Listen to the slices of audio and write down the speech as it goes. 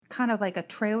kind of like a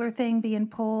trailer thing being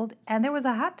pulled, and there was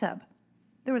a hot tub.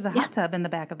 There was a hot tub in the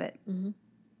back of it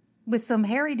with some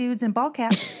hairy dudes in ball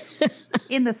caps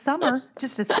in the summer,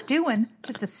 just a stewing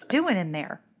in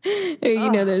there.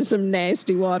 There's some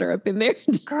nasty water up in there.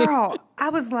 Girl, I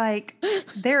was like,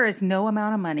 there is no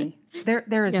amount of money.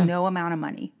 There is no amount of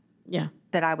money. Yeah.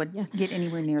 That I would get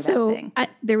anywhere near that thing.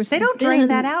 They don't drain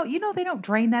that out. They don't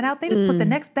drain that out. They just put the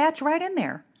next batch right in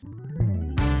there.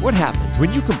 What happens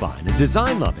when you combine a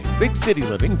design-loving, big city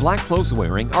living, black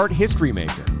clothes-wearing art history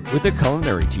major with a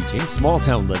culinary teaching,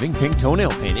 small-town living, pink toenail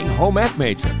painting, home ec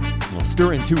major? We'll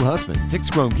stir in 2 husbands,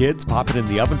 6 grown kids, pop it in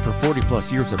the oven for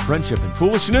 40-plus years of friendship and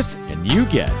foolishness, and you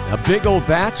get a big old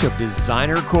batch of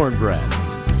designer cornbread.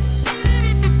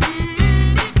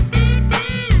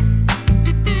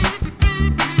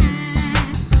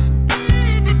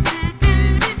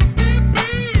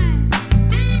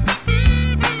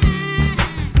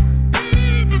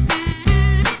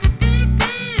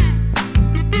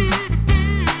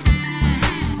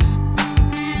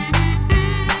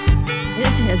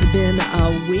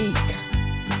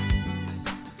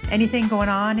 Anything going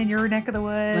on in your neck of the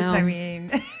woods? Well, I mean,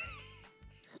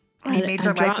 any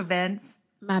major life events?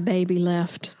 My baby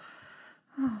left.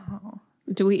 Oh.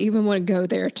 Do we even want to go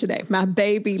there today? My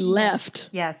baby left.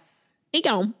 Yes. He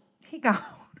gone.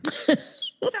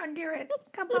 John Garrett,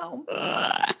 come home.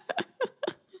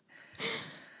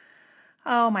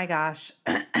 Oh my gosh.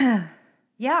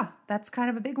 Yeah, that's kind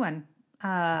of a big one.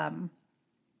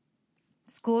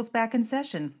 School's back in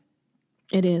session.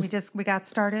 It is. We got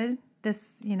started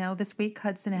this week.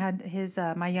 Hudson had his,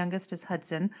 my youngest is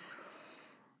Hudson,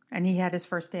 and he had his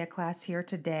first day of class here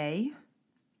today.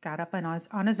 Got up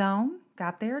on his own,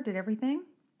 got there, did everything.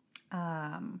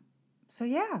 So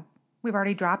yeah, we've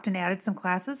already dropped and added some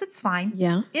classes. It's fine.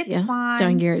 Yeah. It's fine.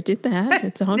 John Garrett did that.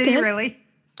 It's all Did good. he really?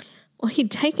 Well, he'd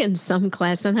taken some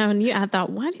class, and I thought,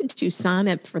 why didn't you sign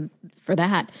up for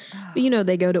that? But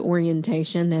they go to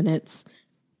orientation, and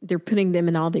they're putting them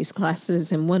in all these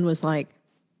classes, and one was like,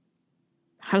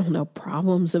 I don't know,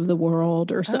 problems of the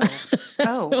world or something.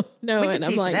 Oh, no, and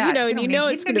I'm like, that.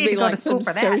 it's going to be like some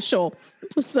social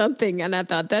something, and I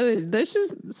thought that's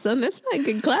not a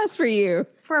good class for you.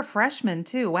 For a freshman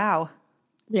too. Wow.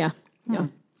 Yeah.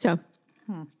 So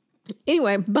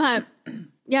anyway, but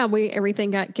yeah,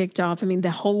 everything got kicked off. I mean,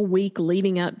 the whole week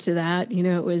leading up to that,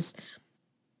 it was.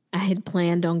 I had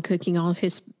planned on cooking all of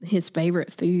his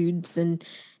favorite foods, and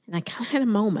I kind of had a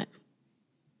moment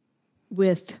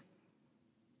with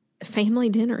family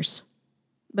dinners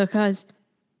because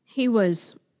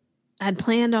I'd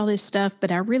planned all this stuff,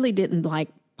 but I really didn't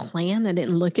plan. I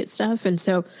didn't look at stuff. And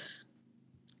so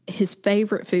his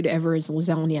favorite food ever is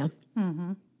lasagna.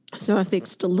 Mm-hmm. So I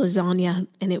fixed a lasagna,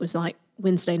 and it was like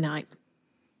Wednesday night.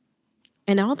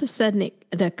 And all of a sudden it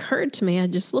occurred to me, I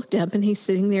just looked up and he's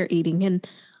sitting there eating, and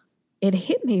it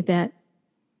hit me that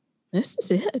this is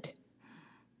it.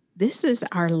 This is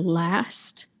our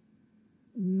last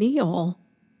meal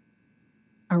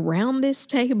around this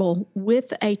table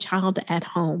with a child at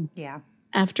home. Yeah.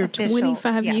 After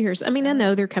 25 years. I mean, I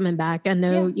know they're coming back. I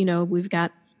know, we've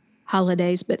got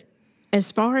holidays, but as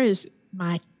far as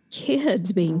my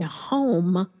kids being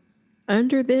home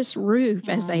under this roof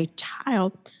as a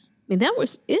child, I mean, that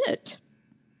was it.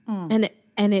 And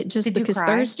it just, because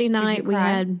Thursday night we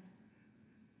had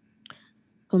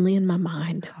only in my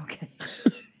mind. Okay.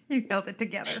 You held it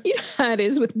together. You know how it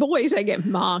is with boys. I get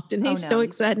mocked, and he's so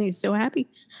excited and he's so happy.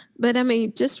 But I mean,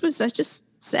 I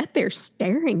just sat there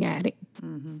staring at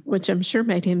him, which I'm sure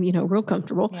made him, real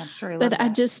comfortable. Yeah, I'm sure he loved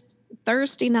that.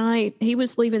 Thursday night, he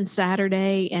was leaving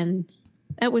Saturday, and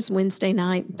that was Wednesday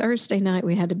night. Thursday night,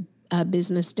 we had a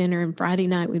business dinner, and Friday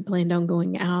night, we planned on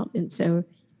going out. And so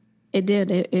it did.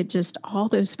 It just, all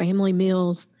those family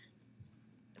meals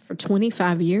for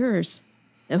 25 years,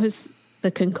 that was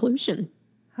the conclusion.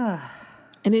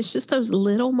 And it's just those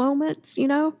little moments,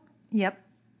 Yep.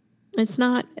 It's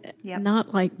not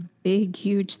like big,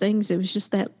 huge things. It was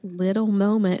just that little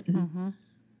moment. And,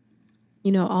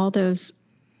 all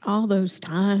those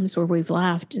times where we've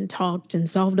laughed and talked and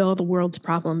solved all the world's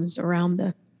problems around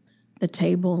the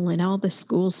table, and all the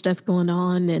school stuff going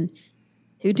on, and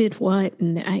who did what.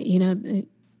 And, it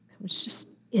was just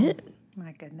it.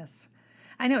 My goodness.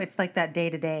 I know it's like that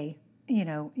day to day.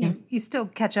 You still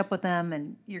catch up with them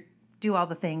and you do all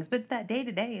the things, but that day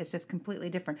to day is just completely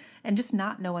different. And just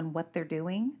not knowing what they're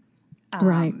doing,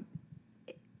 right?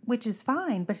 Which is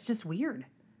fine, but it's just weird.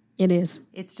 It is.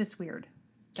 It's just weird.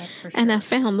 That's for sure. And I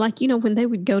found, when they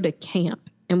would go to camp,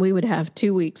 and we would have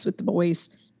 2 weeks with the boys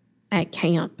at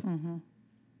camp,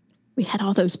 we had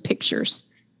all those pictures,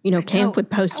 Camp would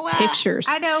post Well, pictures.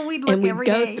 I know, we'd look and we'd every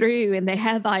go day. through, and they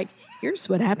had like, here's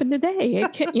what happened today.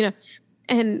 It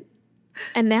can,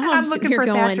 and now I'm sitting looking here for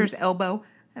going, Thatcher's elbow,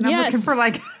 and I'm looking Yes. for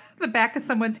like the back of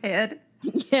someone's head.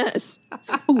 yes.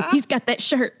 Oh, he's got that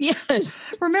shirt. Yes.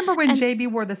 Remember when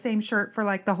JB wore the same shirt for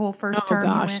like the whole first Oh term?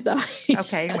 gosh. He went?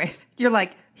 Okay, anyways, you're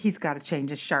like, he's got to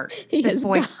change his shirt. He This has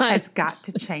boy got- has got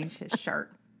to change his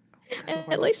shirt.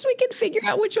 At least we can figure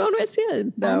out which one was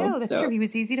him, though. I know, that's So, true. He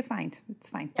was easy to find. It's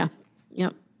fine. Yeah.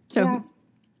 Yep. So Yeah,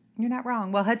 you're not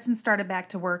wrong. Well, Hudson started back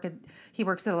to work. He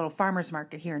works at a little farmer's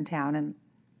market here in town,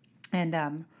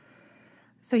 and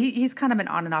so he's kind of been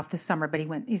on and off this summer, but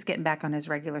he's getting back on his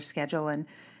regular schedule, and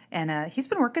he's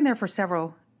been working there for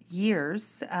several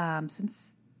years,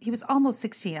 since he was almost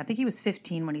 16. I think he was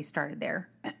 15 when he started there,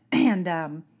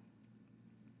 and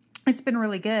it's been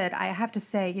really good. I have to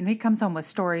say, he comes home with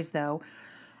stories though.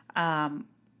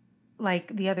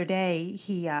 Like the other day,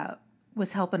 he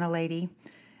was helping a lady.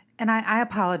 And I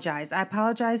apologize. I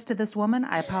apologize to this woman.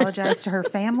 I apologize to her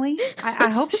family. I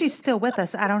hope she's still with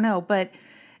us. I don't know. But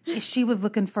she was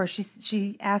looking for,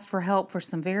 she asked for help for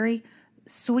some very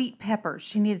sweet peppers.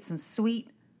 She needed some sweet,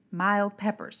 mild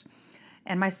peppers.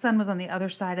 And my son was on the other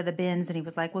side of the bins, and he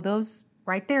was like, well, those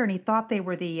right there. And he thought they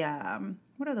were the,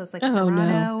 what are those, like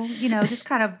Serrano? no. Just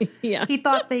kind of, Yeah. he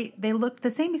thought they looked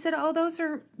the same. He said, oh, those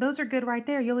are good right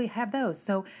there. You'll have those.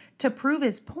 So to prove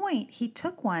his point, he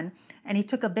took one, and he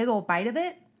took a big old bite of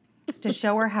it to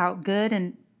show her how good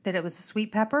and that it was a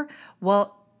sweet pepper.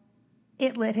 Well,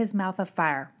 it lit his mouth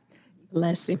afire.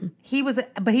 bless him.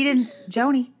 But he didn't,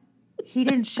 Joni, he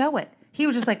didn't show it. He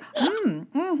was just like,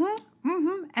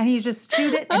 and he just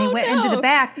chewed it, and he went into the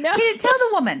back. No. He didn't tell the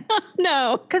woman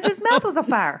No. because his mouth was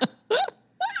afire.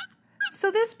 So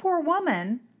this poor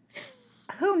woman,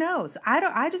 who knows?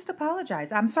 I just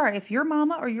apologize. I'm sorry if your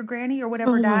mama or your granny or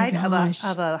whatever Oh, my died gosh.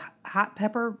 of a hot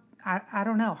pepper. I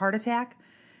don't know, heart attack.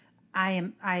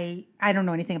 I don't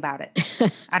know anything about it.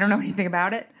 I don't know anything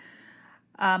about it.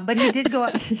 But he did go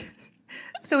up.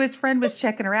 So his friend was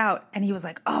checking her out, and he was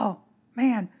like, "Oh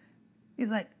man,"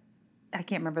 he's like, I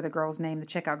can't remember the girl's name, the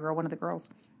checkout girl, one of the girls.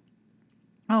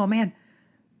 "Oh man,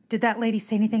 did that lady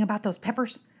say anything about those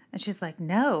peppers?" And she's like,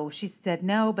 "No." She said,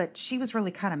 "No, but she was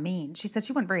really kind of mean." She said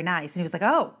she wasn't very nice. And he was like,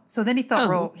 "Oh." So then he felt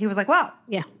real, he was like, "Well,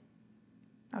 Yeah.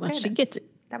 okay, Well, she then. gets it.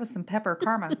 That was some pepper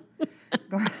karma."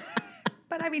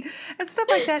 But I mean, and stuff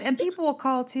like that. And people will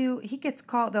call too. He gets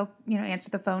called, they'll, answer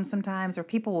the phone sometimes, or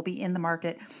people will be in the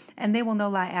market, and they will no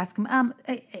lie ask him,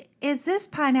 is this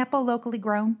pineapple locally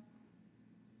grown?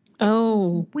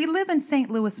 Oh. We live in St.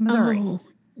 Louis, Missouri. Oh.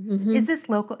 Is this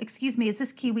local? Excuse me, is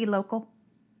this kiwi local?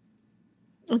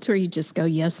 That's where you just go,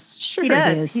 yes, sure He it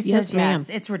does. is. He Yes, says ma'am. yes.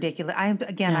 It's ridiculous. I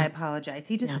Yeah. apologize.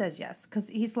 He just says yes because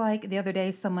he's like, the other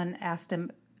day someone asked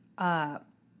him,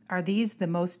 "Are these the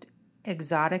most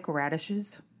exotic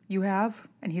radishes you have?"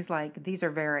 And he's like, "These are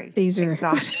very These are-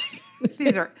 exotic.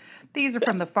 these are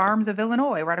from the farms of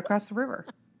Illinois, right across the river.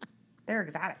 They're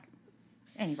exotic."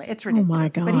 Anyway, it's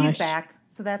ridiculous. my But he's gosh. back,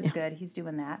 so that's good. He's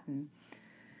doing that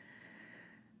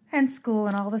and school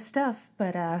and all the stuff.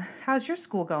 But how's your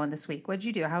school going this week? What'd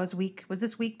you do? Was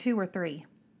this week 2 or 3?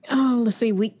 Oh, let's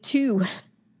see, week two.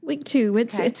 It's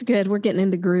Okay. it's good. We're getting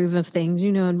in the groove of things,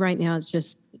 and right now it's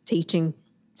just teaching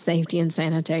safety and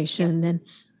sanitation.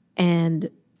 And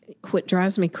what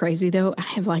drives me crazy though, I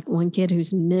have like one kid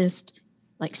who's missed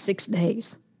like 6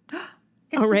 days It's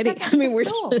the already. second I mean, week we're of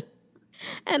school. just,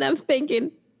 and I'm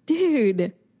thinking,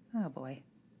 dude, Oh boy.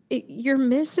 you're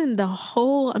missing the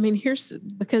whole. I mean, here's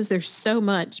because there's so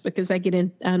much because I get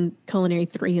in culinary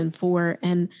 3 and 4,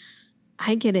 and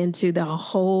I get into the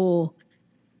whole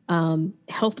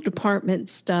health department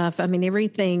stuff. I mean,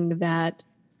 everything that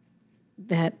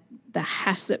the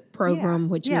HACCP program,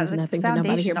 which means the nothing to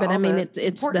nobody here, foundation, but I all mean, the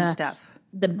it's important the stuff.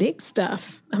 the big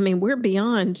stuff. I mean, we're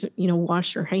beyond,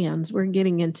 wash your hands. We're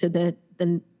getting into the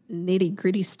nitty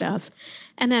gritty stuff.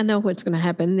 And I know what's going to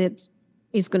happen.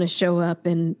 He's going to show up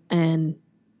and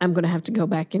I'm going to have to go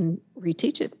back and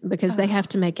reteach it because they have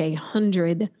to make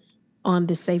 100 on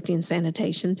the safety and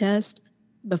sanitation test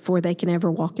before they can ever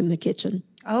walk in the kitchen.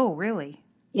 Oh, really?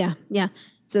 Yeah. Yeah.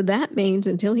 So that means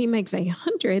until he makes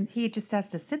 100, He just has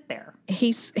to sit there.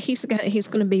 he's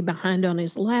going to be behind on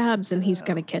his labs, and he's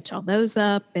got to catch all those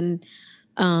up, and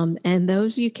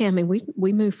those you can. I mean,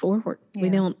 we move forward.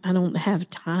 Yeah. I don't have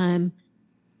time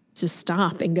to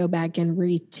stop and go back and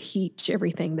reteach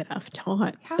everything that I've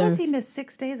taught. How So has he missed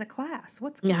 6 days of class?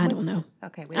 yeah, I don't know.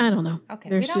 Okay, I don't know. Okay,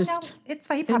 There's we don't just know. It's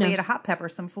fine. He who probably ate a knows? hot pepper.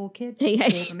 Some fool kid He,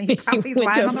 gave him. He probably went to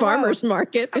lying a on the farmer's road.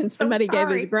 market I'm and so somebody gave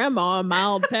his sorry. grandma a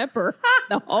mild pepper.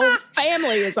 The whole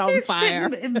family is on He's fire.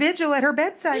 sitting vigil at her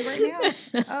bedside right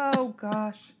now. Oh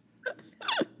gosh,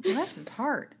 bless his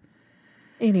heart.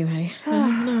 Anyway, I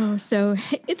don't know. So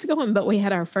it's going, but we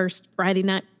had our first Friday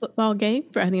night football game.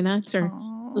 Friday nights are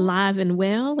live and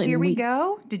well. And Here we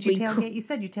go. Did you we tailgate? You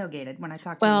said you tailgated when I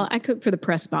talked to Well, you. I cooked for the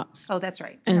press box. Oh, that's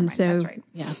right. Never And mind. so, That's right.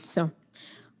 yeah, so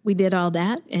we did all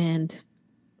that and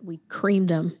we creamed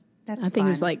them. That's I think it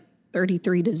was fun. like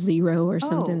 33-0 or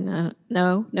something.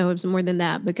 No, it was more than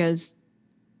that because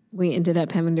we ended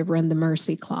up having to run the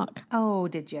mercy clock. Oh,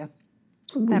 did you?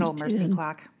 We That old mercy did.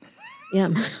 clock. Yeah.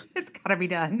 It's got to be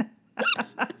done.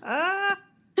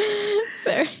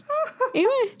 So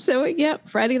anyway, so yeah,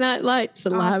 Friday Night Lights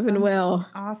alive and Awesome. well.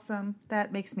 Awesome.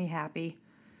 That makes me happy.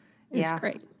 It's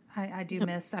great. I do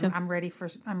miss. So- I'm ready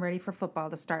for football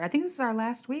to start. I think this is our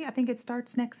last week. I think it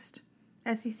starts next.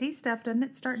 SEC stuff, doesn't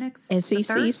it? Start next. the SEC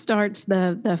third? starts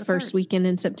the first third. weekend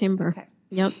in September. Okay.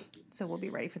 Yep. So we'll be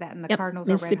ready for that. And the Yep. Cardinals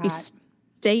are red Mississippi hot.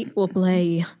 State will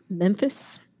play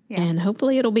Memphis, Yeah. and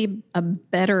hopefully it'll be a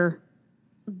better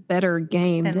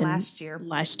game Than than last year.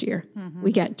 Last year,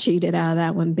 we got cheated out of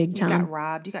that one big You time. got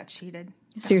robbed. You got cheated.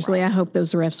 You got Seriously, robbed. I hope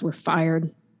those refs were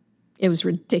fired. It was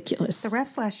ridiculous. The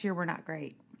refs last year were not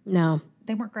great. No.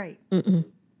 They weren't great. But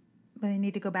they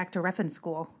need to go back to reffing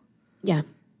school. Yeah.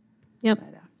 Yep.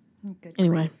 But, good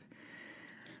Anyway. grief.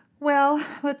 Well,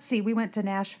 let's see. We went to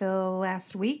Nashville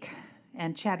last week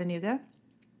and Chattanooga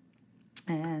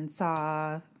and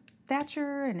saw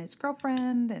Thatcher and his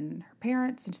girlfriend and her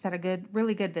parents and just had a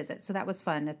really good visit. So that was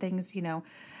fun. The things,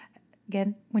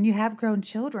 again, when you have grown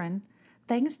children,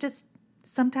 things just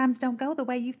sometimes don't go the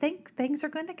way you think things are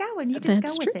going to go, and you just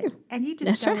That's go with true. it. And you just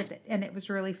That's go right. with it. And it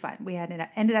was really fun. We ended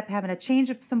up having a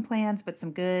change of some plans, but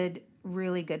some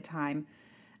really good time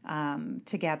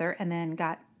together. And then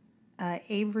got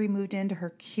Avery moved into her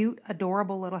cute,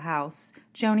 adorable little house.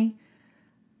 Joni,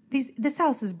 this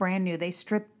house is brand new. They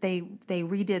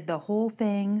redid the whole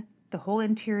thing, the whole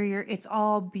interior. It's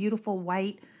all beautiful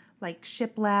white, like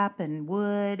shiplap and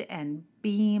wood and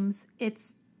beams.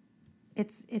 It's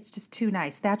just too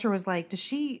nice. Thatcher was like,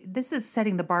 this is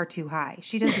setting the bar too high.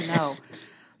 She doesn't know.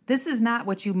 This is not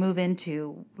what you move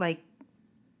into, like,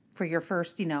 for your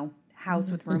first,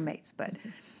 house with roommates. But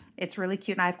it's really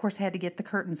cute. And I, of course, had to get the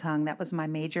curtains hung. That was my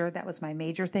major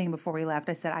thing before we left.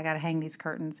 I said, I got to hang these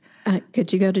curtains.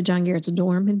 Could you go to John Garrett's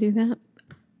dorm and do that?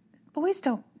 Boys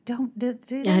don't do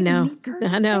they I know. need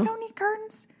curtains? I know. They don't need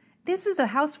curtains. This is a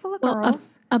house full of Well,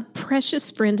 girls. a precious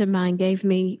friend of mine gave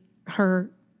me her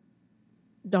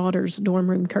daughter's dorm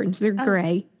room curtains. They're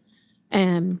gray.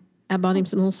 And I bought him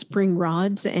some little spring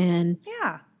rods. And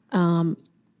Yeah.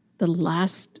 the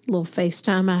last little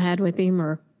FaceTime I had with him,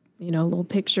 or, a little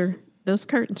picture, those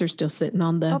curtains are still sitting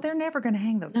on the. Oh, they're never going to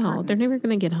hang those no, curtains. they're never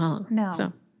going to get hung. No,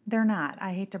 So, they're not.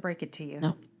 I hate to break it to you.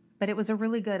 no. But it was a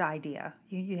really good idea.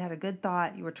 You had a good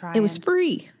thought. You were trying. It was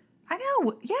free. I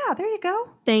know. Yeah, there you go.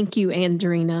 Thank you,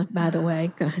 Andrina, by the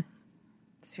way. Go ahead.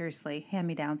 Seriously,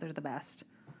 hand-me-downs are the best.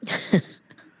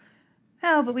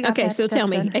 Oh, but we got Okay, that so stuff tell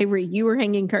me, done. Avery, you were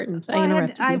hanging curtains. Well, I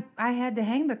interrupted you. I had to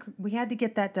hang we had to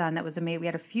get that done. That was amazing. We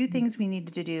had a few things we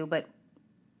needed to do, but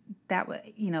that was,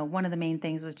 one of the main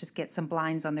things was just get some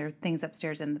blinds on their things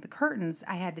upstairs, and the curtains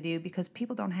I had to do because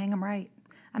people don't hang them right.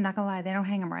 I'm not gonna lie, they don't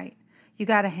hang them right. You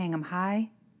got to hang them high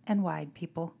and wide,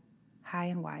 people, high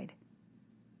and wide.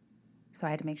 So I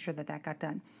had to make sure that got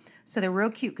done. So they're real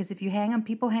cute because if you hang them,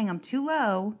 people hang them too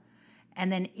low,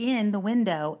 and then in the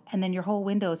window, and then your whole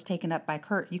window is taken up by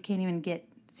curtain. You can't even get.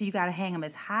 So you got to hang them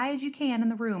as high as you can in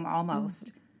the room,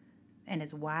 almost, and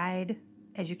as wide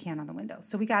as you can on the window.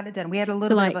 So we got it done. We had a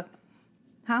little bit of a,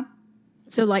 huh?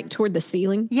 So, like toward the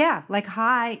ceiling? Yeah, like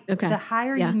high. Okay. The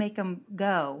higher Yeah. you make them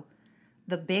go,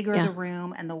 the bigger Yeah. the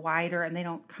room and the wider, and they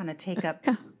don't kind of take up,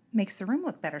 Okay. makes the room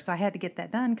look better. So I had to get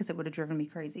that done because it would have driven me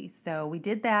crazy. So we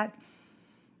did that.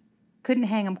 Couldn't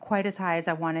hang them quite as high as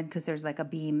I wanted because there's like a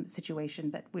beam situation,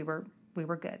 but we were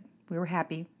good. We were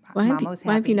happy. Mama was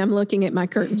Why have happy. you? I'm looking at my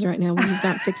curtains right now. You've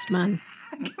not fixed mine.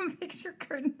 I can fix your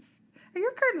curtains.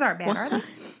 Your curtains aren't bad, are they?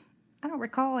 I don't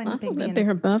recall I anything don't know if being.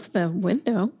 they're above the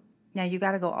window. Now you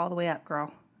got to go all the way up,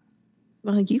 girl.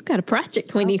 Well, you've got a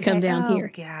project when you come Okay. down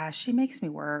here. Gosh, she makes me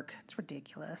work. It's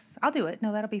ridiculous. I'll do it.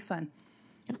 No, that'll be fun.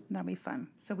 That'll be fun.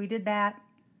 So we did that,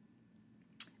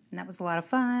 and that was a lot of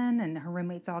fun. And her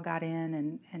roommates all got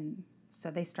in, and so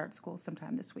they start school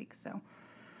sometime this week. So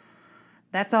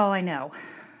that's all I know.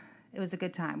 It was a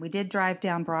good time. We did drive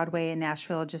down Broadway in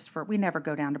Nashville we never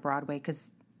go down to Broadway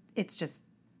because it's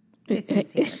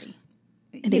insanity.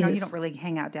 You is. don't really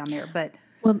hang out down there, but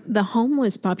Well, the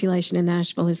homeless population in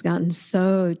Nashville has gotten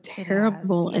so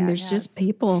terrible, Yeah, and it there's just has.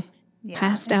 people Yeah,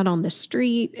 passed out on it's the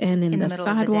street and in in the the middle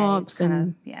of the day. sidewalks,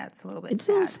 and It's a little bit it's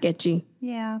a little sad. sketchy.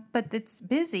 Yeah, but it's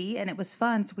busy and it was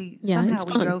fun. So Yeah, it's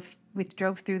fun. we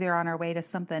drove through there on our way to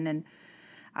something. And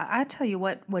I tell you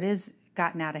what is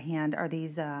gotten out of hand are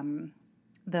these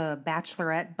the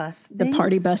bachelorette bus The things.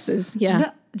 party buses. Yeah.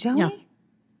 No,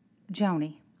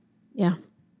 Joni. Yeah.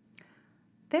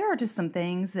 There are just some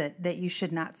things that you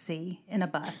should not see in a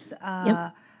bus.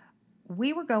 Yep.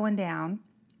 We were going down,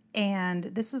 and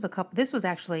this was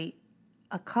actually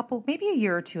a couple, maybe a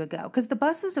year or two ago, because the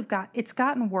buses it's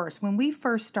gotten worse. When we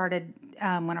first started,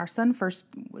 when our son first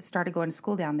started going to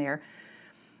school down there,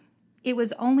 it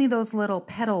was only those little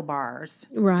pedal bars.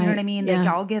 Right. You know what I mean? Yeah. They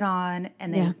all get on,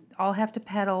 and they Yeah. all have to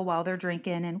pedal while they're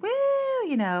drinking, and woo,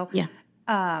 Yeah.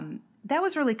 that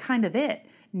was really kind of it.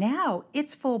 Now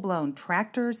it's full blown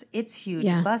tractors. It's huge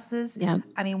Yeah. buses. Yeah.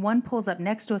 I mean, one pulls up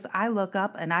next to us. I look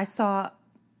up and I saw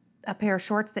a pair of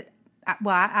shorts that,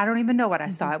 I don't even know what I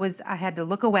saw. I had to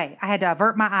look away. I had to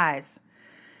avert my eyes.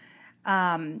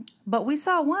 But we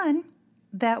saw one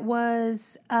that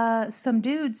was some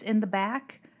dudes in the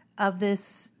back of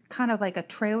this kind of like a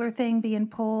trailer thing being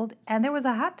pulled, and there was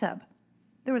a hot tub.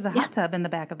 There was a hot tub in the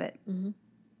back of it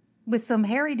with some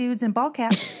hairy dudes in ball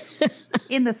caps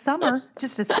in the summer,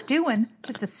 just a stewing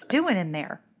in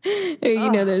there.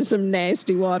 There's some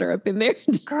nasty water up in there.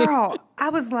 Girl, I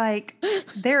was like,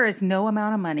 there is no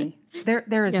amount of money.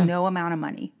 There is Yeah. no amount of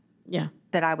money Yeah.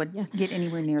 that I would get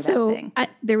anywhere near that So thing.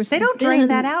 they They don't drain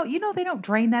that out. They don't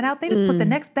drain that out. They just put the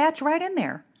next batch right in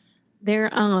there.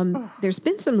 There's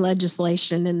been some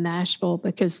legislation in Nashville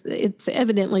because it's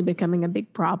evidently becoming a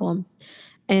big problem,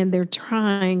 and they're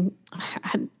trying.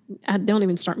 I don't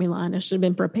even start me lying. I should have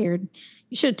been prepared.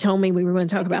 You should have told me we were going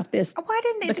to talk about this. Why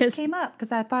didn't it just came up?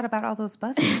 Because I thought about all those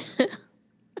buses.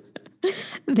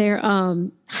 They're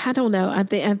I don't know. I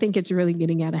think it's really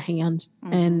getting out of hand,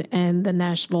 and the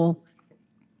Nashville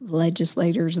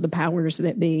legislators, the powers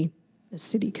that be, the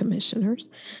city commissioners.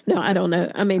 No, I don't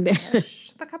know. I mean,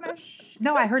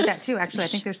 No, I heard that too. Actually, I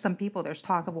think there's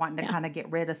talk of wanting to kind of get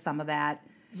rid of some of that.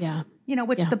 yeah,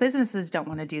 Which the businesses don't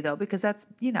want to do though, because that's,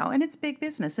 and it's big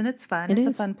business and it's fun. It's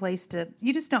a fun place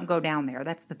you just don't go down there.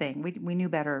 That's the thing. We knew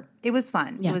better. It was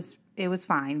fun. Yeah. It was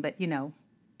fine. But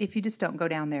if you just don't go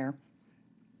down there,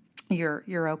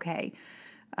 you're okay.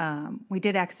 We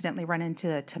did accidentally run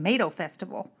into a tomato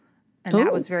festival, and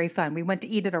that was very fun. We went to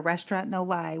eat at a restaurant. No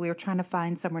lie. We were trying to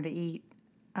find somewhere to eat,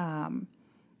 and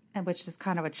which is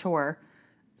kind of a chore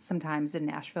sometimes in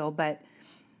Nashville, but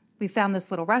we found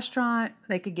this little restaurant.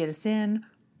 They could get us in.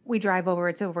 We drive over.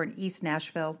 It's over in East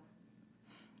Nashville.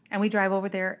 And we drive over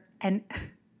there, and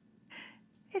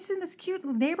it's in this cute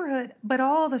little neighborhood, but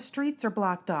all the streets are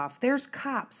blocked off. There's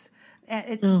cops.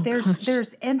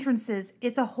 There's entrances.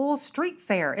 It's a whole street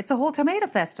fair. It's a whole tomato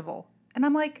festival. And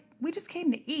I'm like, we just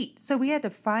came to eat. So we had to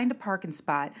find a parking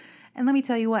spot. And let me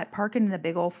tell you what, parking in a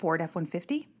big old Ford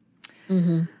F-150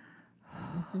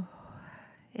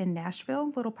 in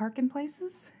Nashville, little parking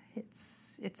places,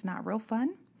 it's not real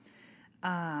fun.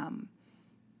 The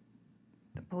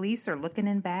police are looking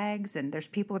in bags, and there's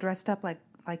people dressed up like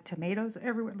tomatoes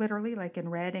everywhere, literally, like in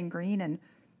red and green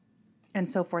and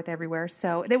so forth everywhere.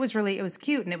 So it was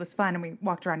cute and it was fun, and we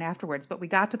walked around afterwards. But we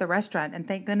got to the restaurant, and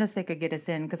thank goodness they could get us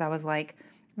in, because I was like,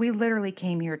 we literally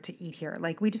came here to eat here.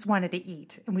 Like, we just wanted to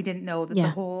eat, and we didn't know that the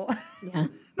whole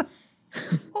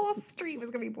whole street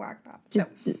was going to be blocked off. So.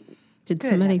 Did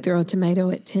somebody throw a tomato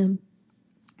at Tim?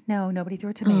 No, nobody threw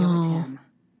a tomato at Tim.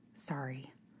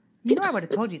 Sorry. I would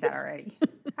have told you that already.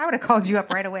 I would have called you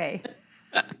up right away.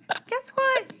 Guess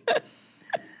what?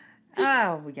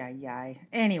 Oh, yeah.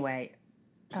 Anyway,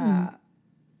 I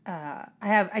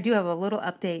do have a little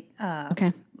update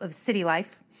of city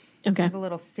life. Okay. There's a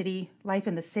little city life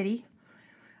in the city.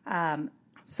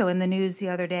 So in the news the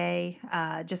other day,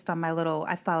 just on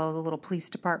I follow the little police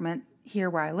department here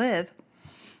where I live,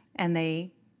 and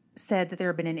they said that there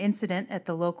had been an incident at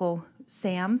the local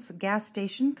Sam's gas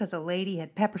station because a lady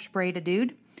had pepper sprayed a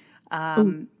dude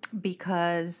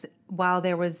because while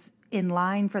there was in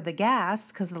line for the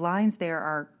gas, because the lines there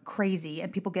are crazy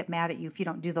and people get mad at you if you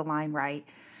don't do the line right.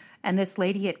 And this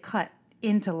lady had cut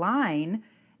into line,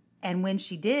 and when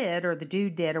she did, or the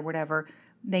dude did or whatever,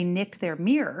 they nicked their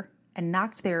mirror and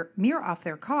knocked their mirror off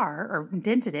their car or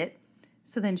dented it.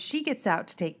 So then she gets out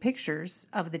to take pictures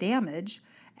of the damage.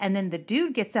 And then the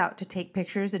dude gets out to take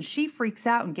pictures, and she freaks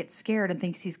out and gets scared and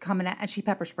thinks he's coming at, and she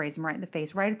pepper sprays him right in the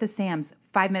face, right at the Sam's,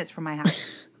 5 minutes from my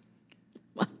house.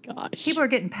 My gosh. People are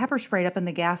getting pepper sprayed up in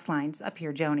the gas lines up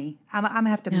here, Joni. I'm gonna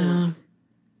have to move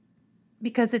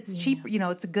because it's cheap. You know,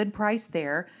 it's a good price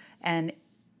there, and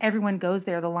everyone goes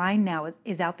there. The line now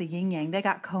is out the yin yang. They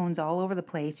got cones all over the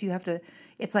place. You have to.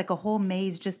 It's like a whole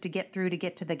maze just to get through to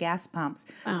get to the gas pumps.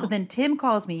 Wow. So then Tim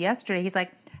calls me yesterday. He's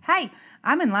like, "Hey,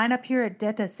 I'm in line up here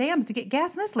at Sam's to get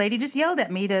gas, and this lady just yelled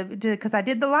at me to because I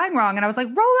did the line wrong." And I was like,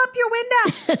 "Roll up your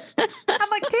window." I'm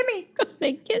like, "Timmy."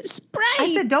 They get sprayed.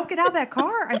 I said, "Don't get out of that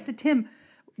car." I said, "Tim,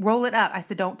 roll it up." I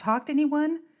said, "Don't talk to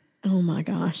anyone." Oh my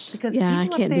gosh. Because I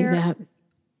people up can't there- do that.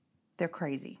 They're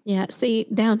crazy. Yeah. See,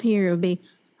 down here it would be,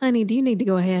 honey, do you need to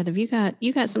go ahead? If you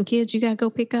got some kids you got to go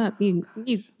pick up, you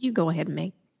go ahead and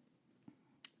make.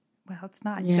 Well, it's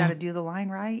not. You got to do the line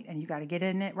right, and you got to get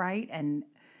in it right, and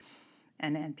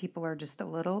people are just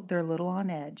they're a little on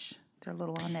edge. They're a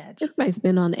little on edge. Everybody's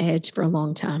been on edge for a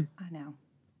long time. I know.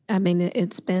 I mean,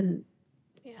 it's been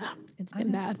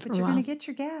bad for But a you're while. going to get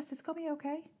your gas. It's going to be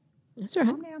okay. That's right.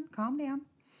 Calm down. Calm down.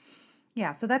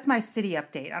 Yeah, so that's my city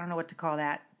update. I don't know what to call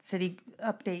that. City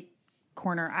update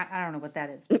corner. I don't know what that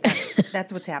is. But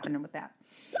that's what's happening with that.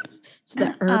 It's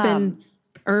the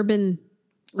urban.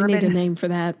 We need a name for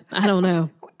that. I don't know.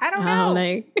 I don't I don't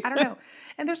know. know. I don't know.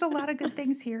 And there's a lot of good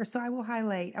things here, so I want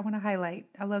to highlight.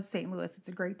 I love St. Louis. It's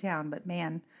a great town, but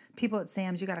man, people at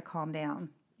Sam's, you got to calm down.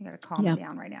 You got to calm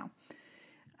down right now.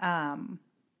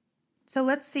 So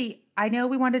let's see. I know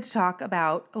we wanted to talk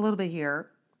about a little bit here,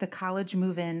 the college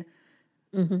move-in.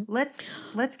 Mm-hmm.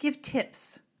 Let's give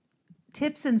tips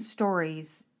and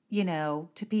stories,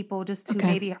 to people just who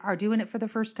maybe are doing it for the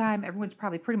first time. Everyone's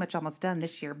probably pretty much almost done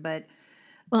this year, but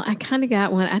Well, I kind of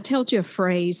got one. I told you a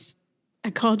phrase.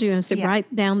 I called you and I said,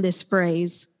 write down this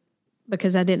phrase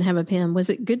because I didn't have a pen. Was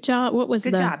it good job? What was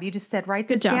good job. You just said, write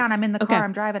this down. I'm in the car.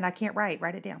 I'm driving. I can't write.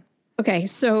 Write it down. Okay.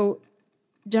 So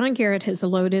John Garrett has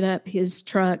loaded up his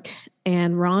truck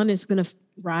and Ron is going to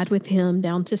ride with him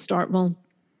down to Starkville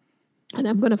and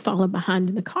I'm going to follow behind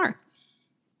in the car.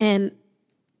 And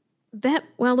let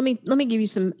me give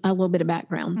you a little bit of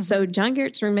background. Mm-hmm. So John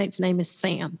Garrett's roommate's name is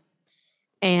Sam.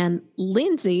 And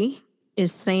Lindsay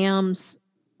is Sam's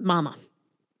mama.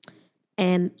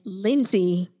 And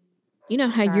Lindsay, you know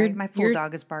how my full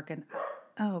dog is barking.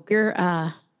 Oh, good.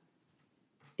 You're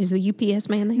is the UPS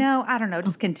man name? No, I don't know.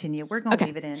 Just continue. We're going to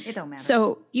leave it in. It don't matter.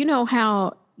 So you know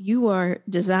how you are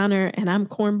designer and I'm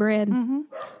cornbread? Mm-hmm.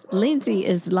 Lindsay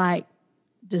is like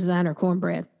designer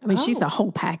cornbread. I mean, she's the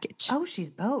whole package. Oh,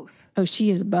 she's both. Oh, she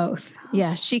is both. Oh.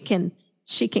 Yeah, she can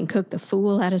cook the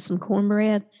fool out of some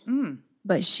cornbread. Mm.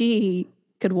 But she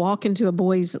could walk into a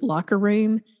boy's locker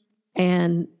room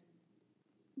and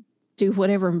do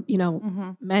whatever,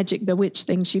 magic bewitched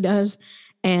thing she does.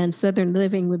 And Southern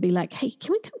Living would be like, hey,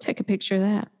 can we come take a picture of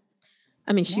that?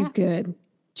 I mean, she's good.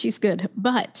 She's good.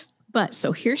 But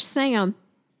so here's Sam,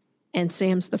 and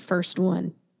Sam's the first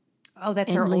one. Oh,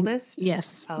 that's her oldest?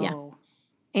 Yes. Oh. Yeah.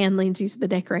 And Lindsay's the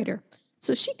decorator.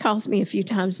 So she calls me a few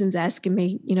times and is asking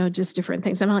me, just different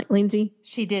things. I'm like, Lindsay,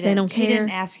 she didn't. They don't care. She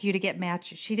didn't ask you to get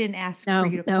matched. She didn't ask for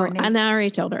you to coordinate. And I already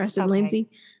told her. I said, Lindsay,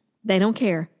 they don't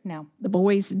care. No, the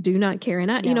boys do not care. And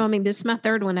this is my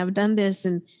third one. I've done this,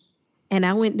 and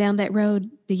I went down that road.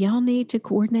 Do y'all need to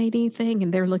coordinate anything?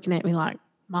 And they're looking at me like,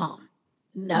 Mom,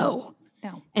 no.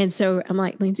 And so I'm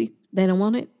like, Lindsay, they don't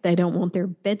want it. They don't want their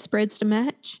bedspreads to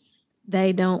match.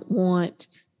 They don't want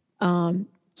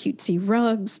cutesy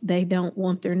rugs. They don't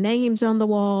want their names on the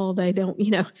wall. They don't,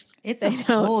 it's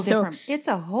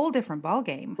a whole different ball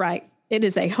game. Right. It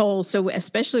is a whole. So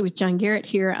especially with John Garrett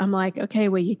here, I'm like, okay,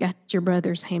 well, you got your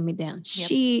brother's hand-me-down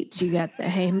sheets. You got the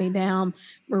hand-me-down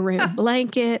maroon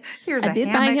blanket. I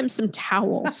did buy him some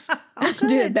towels. I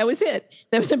did. That was it.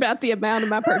 That was about the amount of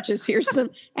my purchase.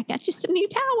 I got you some new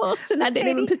towels, and I didn't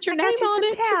even put your name on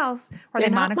it. Towels. Are they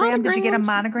monogrammed? Did you get a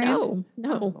monogram?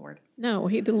 No. Oh, Lord. No,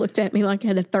 he looked at me like I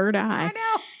had a third eye.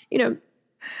 I know.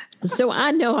 So I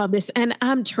know all this, and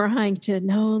I'm trying to,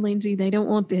 no, Lindsay, they don't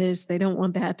want this. They don't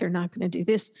want that. They're not going to do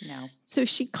this. No. So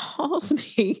she calls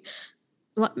me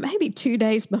maybe 2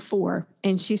 days before,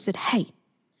 and she said, hey,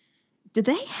 do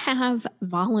they have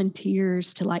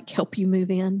volunteers to help you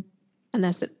move in? And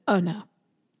I said, oh, no.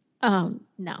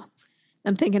 No.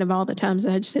 I'm thinking of all the times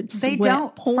I just said, they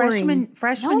don't. Pouring.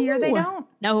 Freshman year, they don't?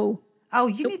 No. Oh,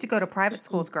 you need to go to private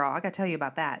schools, girl. I got to tell you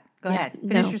about that. Go ahead.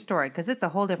 Finish your story, because it's a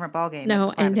whole different ballgame.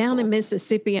 No, and down in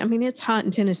Mississippi, I mean, it's hot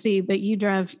in Tennessee, but you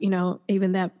drive,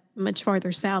 even that much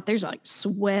farther south, there's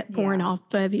sweat pouring off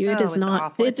of you. It does not,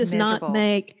 awful. it does miserable. not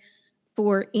make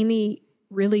for any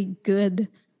really good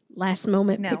last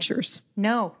moment No. pictures.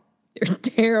 No, They're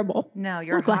terrible. no,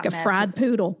 you're Look a like hot a mess. fried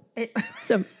poodle. It,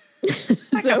 So,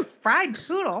 like so a fried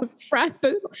poodle. fried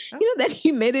poodle. You know that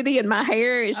humidity in my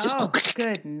hair is just. Oh,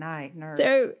 good night, nurse.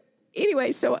 So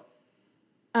anyway,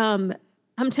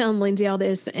 I'm telling Lindsay all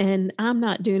this, and I'm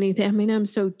not doing anything. I mean, I'm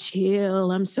so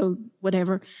chill. I'm so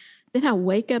whatever. Then I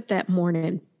wake up that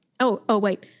morning. Oh,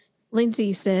 wait.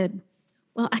 Lindsay said,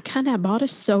 "Well, I bought a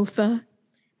sofa,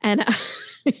 and I."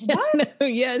 What? No,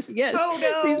 yes. Oh,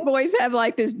 no. These boys have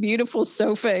like this beautiful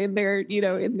sofa in their,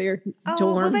 in their Oh,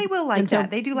 dorm. well, they will like And so that.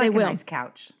 They do like a will. nice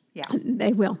couch. Yeah.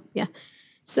 They will, yeah.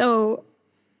 So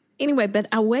anyway, but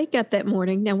I wake up that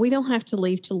morning. Now we don't have to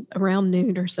leave till around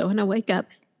noon or so. And I wake up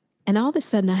and all of a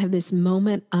sudden I have this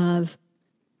moment of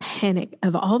panic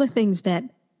of all the things that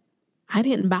I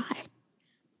didn't buy.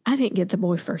 I didn't get the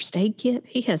boy first aid kit.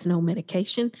 He has no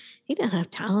medication. He didn't have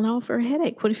Tylenol for a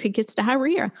headache. What if he gets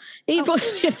diarrhea?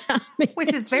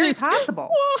 Which is very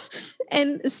possible.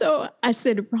 And so I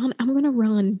said, Ron, I'm going to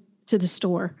run to the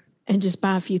store and just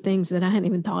buy a few things that I hadn't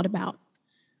even thought about.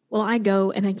 Well, I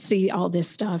go and I see all this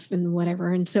stuff and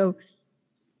whatever. And so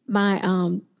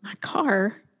my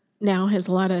car now has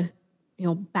a lot of,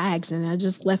 bags, and I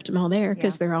just left them all there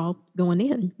because they're all going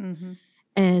in. Mm-hmm.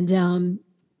 And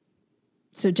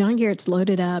so John Garrett's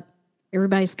loaded up,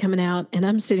 everybody's coming out, and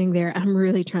I'm sitting there. I'm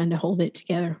really trying to hold it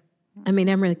together. I mean,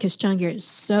 because John Garrett is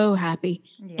so happy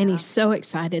and he's so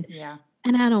excited. Yeah.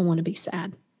 And I don't want to be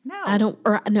sad. No. I don't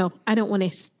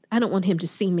want him to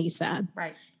see me sad.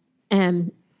 Right.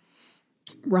 And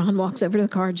Ron walks over to the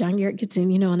car. John Garrett gets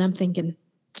in, and I'm thinking,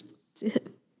 that's it.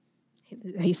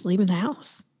 He's leaving the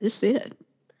house. This is it.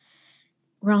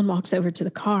 Ron walks over to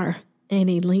the car and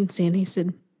he leans in. He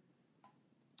said,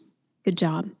 good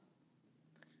job.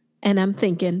 And I'm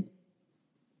thinking,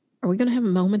 are we going to have a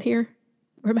moment here?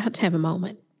 We're about to have a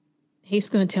moment. He's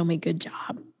going to tell me, good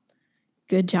job.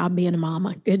 Good job being a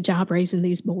mama. Good job raising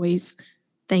these boys.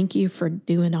 Thank you for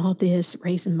doing all this,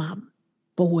 raising my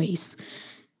boys.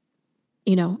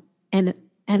 And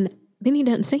then he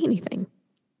doesn't say anything.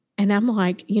 And I'm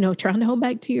like, trying to hold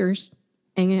back tears.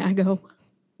 And I go,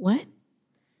 what?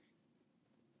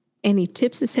 And he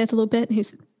tips his head a little bit and he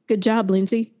said, good job,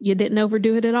 Lindsay. You didn't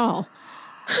overdo it at all.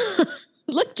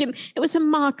 Looking, it was a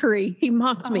mockery. He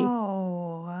mocked me.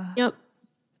 Oh.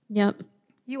 Yep.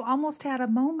 You almost had a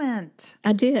moment.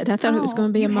 I did. I thought it was going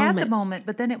to be a moment. You had the moment,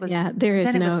 but then it was. Yeah, there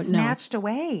is then it was snatched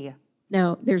away.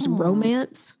 No, there's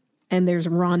romance and there's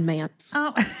Ron-mance.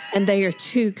 Oh. And they are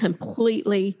two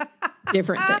completely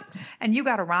different things. And you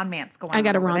got a Ron-mance going on. I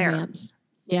got a over there. Ron-mance.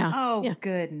 Yeah. Oh, yeah.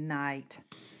 good night.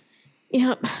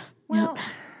 Yep. Well, yep.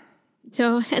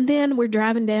 So, and then we're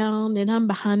driving down and I'm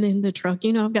behind in the truck.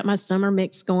 I've got my summer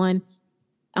mix going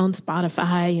on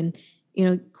Spotify. And,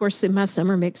 of course, in my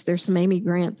summer mix, there's some Amy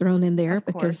Grant thrown in there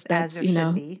because that's,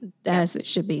 as it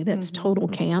should be. That's total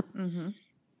camp. Mm-hmm.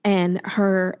 And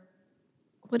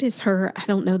what is her, I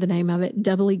don't know the name of it,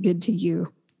 Doubly Good to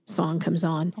You song comes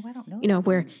on. Oh, I don't know.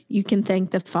 Where you can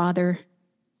thank the Father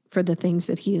for the things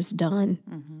that he has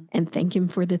done and thank him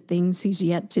for the things he's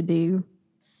yet to do.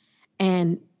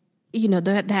 And,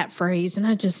 that phrase, and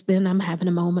then I'm having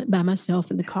a moment by myself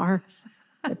in the car,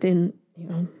 but then,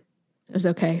 it was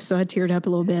okay. So I teared up a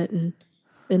little bit and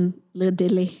then Little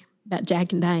Diddley about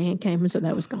Jack and Diane came. And so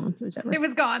that was gone. It was over. It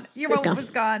was gone. Your moment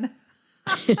was gone.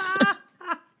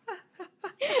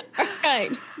 All right.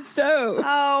 So.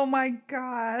 Oh my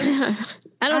gosh.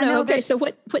 I don't know. Okay. So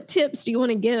what tips do you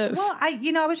want to give? Well,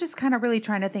 I was just kind of really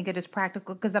trying to think of just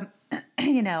practical because I'm,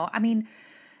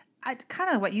 I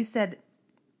kind of what you said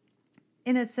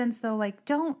in a sense though, like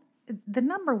the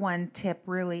number one tip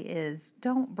really is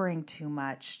don't bring too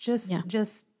much.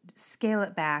 Just scale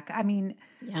it back. I mean,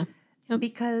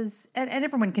 because, and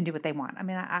everyone can do what they want. I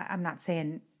mean, I'm not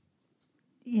saying,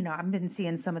 I've been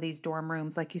seeing some of these dorm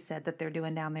rooms, like you said, that they're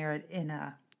doing down there in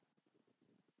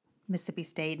Mississippi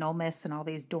State and Ole Miss and all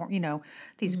these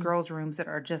these girls' rooms that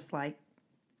are just like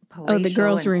palatial the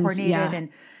girls' and rooms, coordinated, and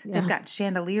they've got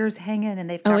chandeliers hanging, and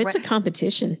they've got it's a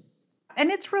competition. And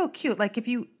it's real cute. Like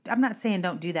I'm not saying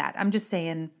don't do that. I'm just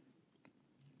saying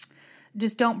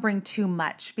just don't bring too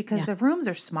much because the rooms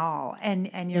are small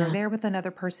and you're there with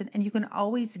another person and you can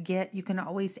always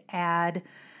add.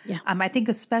 Yeah. I think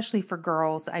especially for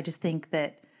girls, I just think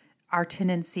that our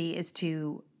tendency is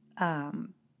to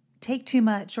take too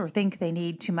much or think they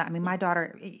need too much. I mean, my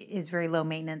daughter is very low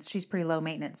maintenance. She's pretty low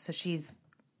maintenance. So she's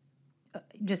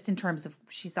just in terms of,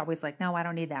 she's always like, no, I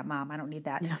don't need that, Mom. I don't need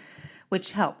that,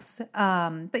 which helps.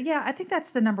 But yeah, I think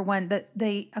that's the number one.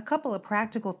 A couple of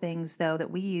practical things though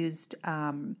that we used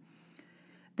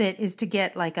that is to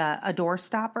get like a door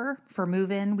stopper for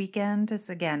move-in weekend. Just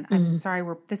again, I'm sorry,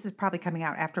 this is probably coming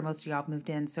out after most of y'all have moved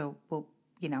in, so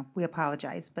we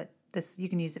apologize, but this you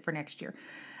can use it for next year.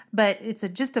 But it's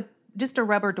just a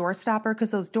rubber door stopper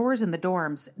because those doors in the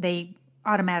dorms, they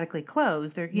automatically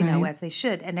close. They're as they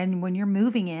should, and then when you're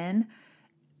moving in,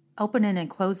 opening and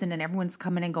closing, and everyone's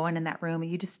coming and going in that room,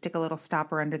 and you just stick a little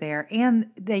stopper under there, and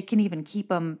they can even keep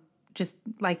them just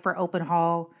like for open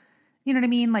haul. You know what I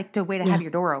mean? Like to have your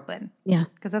door open. Yeah.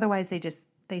 Because otherwise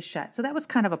they shut. So that was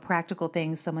kind of a practical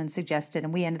thing someone suggested,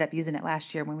 and we ended up using it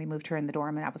last year when we moved her in the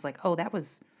dorm, and I was like, oh, that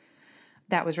was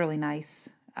really nice.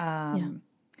 Then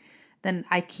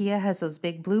IKEA has those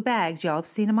big blue bags. Y'all have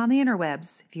seen them on the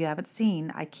interwebs. If you haven't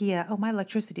seen IKEA, oh, my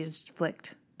electricity just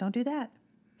flicked. Don't do that.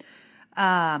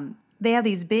 They have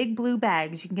these big blue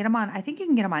bags. You can get them I think you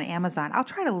can get them on Amazon. I'll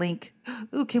try to link.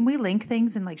 Ooh, can we link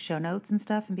things in like show notes and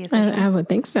stuff and be efficient? I would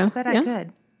think so. I bet I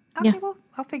could. Okay, well,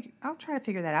 I'll try to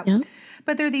figure that out. Yeah.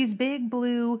 But they're these big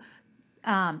blue,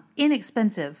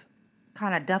 inexpensive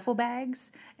kind of duffel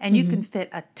bags, and you can fit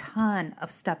a ton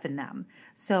of stuff in them.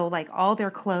 So like all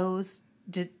their clothes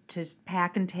to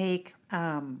pack and take,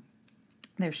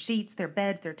 their sheets, their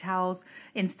beds, their towels,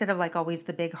 instead of like always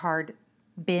the big hard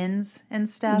bins and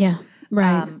stuff. Yeah,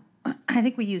 right. I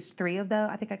think we used 3 of those.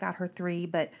 I think I got her 3,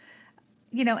 but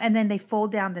and then they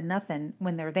fold down to nothing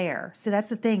when they're there. So that's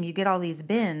the thing. You get all these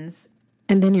bins,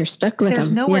 and then you're stuck with there's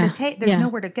them. nowhere to take. There's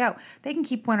nowhere to go. They can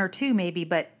keep 1 or 2 maybe,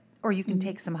 or you can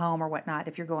take some home or whatnot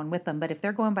if you're going with them. But if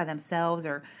they're going by themselves,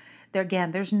 or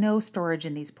there's no storage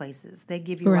in these places. They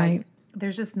give you like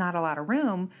there's just not a lot of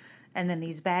room. And then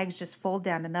these bags just fold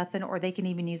down to nothing, or they can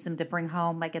even use them to bring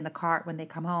home, like in the cart when they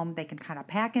come home. They can kind of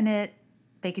pack in it.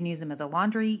 They can use them as a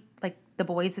laundry, like the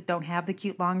boys that don't have the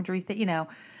cute laundry that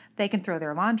they can throw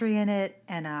their laundry in it,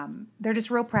 and they're just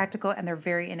real practical, and they're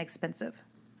very inexpensive.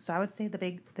 So I would say the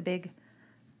big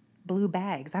blue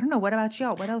bags. I don't know. What about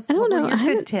y'all? What else? I don't know. What were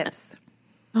your good tips?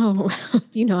 Oh,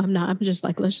 I'm not. I'm just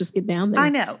like, let's just get down there. I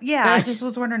know. Yeah. I just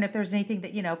was wondering if there's anything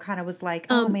that, kind of was like,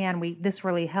 oh man, this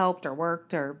really helped or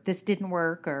worked, or this didn't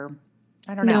work, or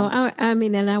I don't know. No, I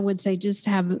mean, and I would say just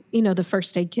have, the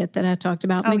first aid kit that I talked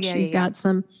about. Make sure you've got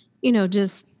some,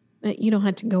 just, you don't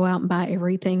have to go out and buy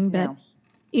everything, but,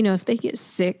 if they get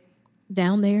sick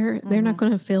down there, they're not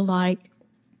going to feel like,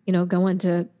 going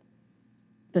to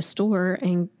the store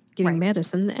and getting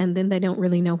medicine, and then they don't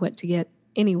really know what to get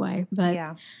anyway.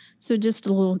 But so just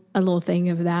a little thing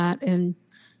of that, and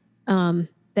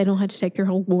they don't have to take their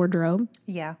whole wardrobe.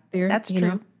 Yeah, that's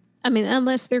true. I mean,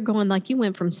 unless they're going, like you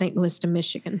went from St. Louis to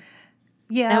Michigan.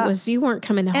 Yeah, you weren't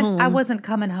coming home. I wasn't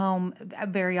coming home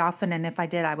very often, and if I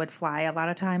did, I would fly a lot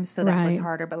of times, so that was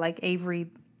harder. But like Avery,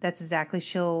 that's exactly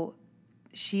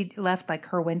she left like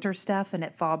her winter stuff, and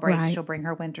at fall break she'll bring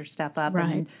her winter stuff up,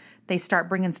 and then they start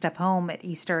bringing stuff home at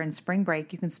Easter and spring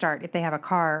break. You can start, if they have a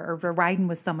car or they're riding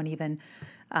with someone even,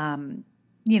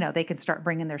 they can start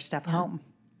bringing their stuff home.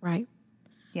 Right.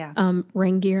 Yeah.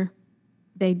 Rain gear.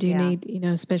 They do need,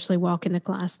 especially walking to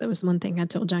class. That was one thing I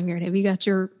told John Garrett. Have you got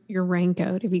your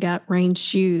raincoat? Have you got rain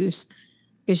shoes?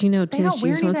 Because tennis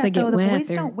shoes, once they get wet, the boys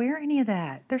don't wear any of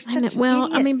that. They're such idiots.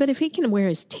 I mean, but if he can wear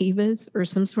his Tevas or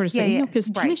some sort of thing, because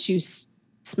tennis shoes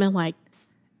smell like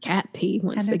cat pee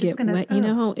once they get wet.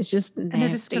 It's just nasty. And they're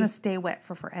just going to stay wet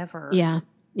for forever. Yeah.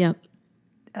 Yep.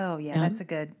 Oh yeah,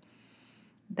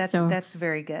 that's that's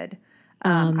very good.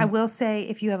 I will say,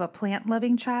 if you have a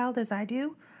plant-loving child, as I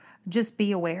do, just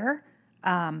be aware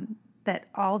that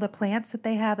all the plants that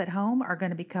they have at home are going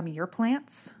to become your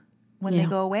plants when they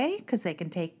go away, because they can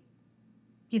take,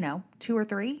 2 or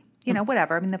 3,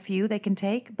 whatever. I mean, the few they can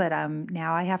take, but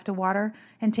now I have to water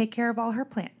and take care of all her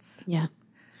plants. Yeah.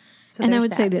 So and I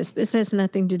would say this has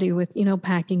nothing to do with,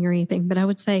 packing or anything, but I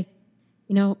would say,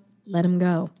 let them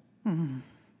go. Mm-hmm.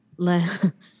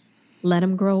 Let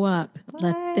them grow up.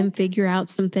 Let them figure out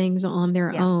some things on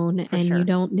their own, and you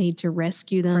don't need to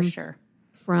rescue them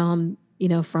from,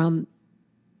 from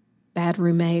bad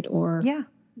roommate or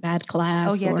bad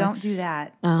class. Oh yeah, don't do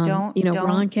that. Don't.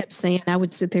 Ron kept saying, I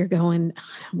would sit there going,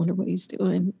 I wonder what he's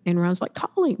doing, and Ron's like,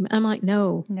 call him. I'm like,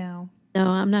 no,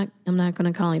 I'm not going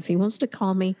to call him. If he wants to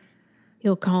call me,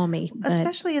 he'll call me. But,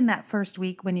 especially in that first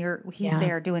week when he's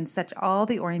there doing all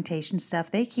the orientation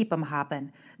stuff. They keep him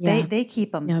hopping. Yeah. They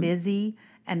keep him busy,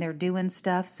 and they're doing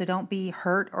stuff. So don't be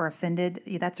hurt or offended.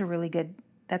 That's a really good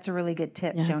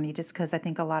tip, Joni, just because I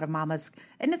think a lot of mamas,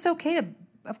 and it's okay to,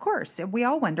 of course, we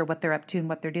all wonder what they're up to and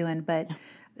what they're doing, but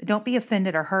don't be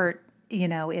offended or hurt,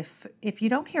 if you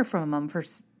don't hear from them for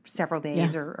several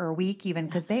days or a week even,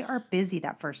 because they are busy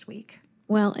that first week.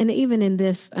 Well, and even in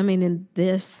this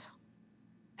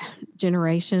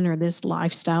generation or this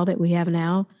lifestyle that we have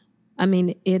now, I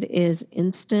mean, it is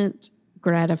instant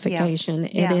gratification.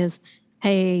 It Yeah. is,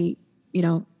 hey,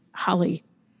 Holly,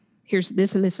 here's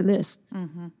this and this and this.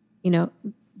 You know,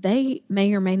 they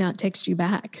may or may not text you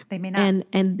back. They may not.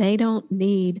 And they don't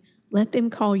need, let them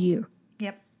call you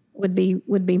Yep. would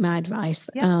be my advice.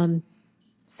 Yep.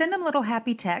 Send them little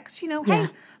happy texts, Yeah. hey,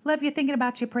 love you, thinking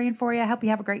about you, praying for you. I hope you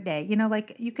have a great day.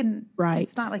 Like you can, Right.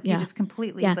 It's not like Yeah. you just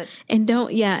completely, Yeah. but And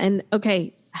don't, yeah. And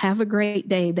okay, have a great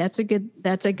day. That's a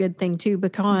good thing too,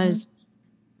 because,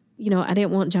 I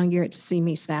didn't want John Garrett to see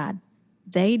me sad.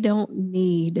 They don't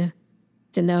need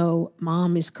to know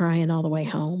mom is crying all the way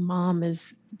home. Mom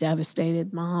is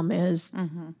devastated. Mom is,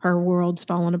 her world's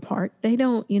falling apart. They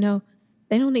don't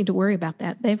need to worry about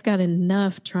that. They've got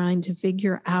enough trying to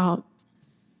figure out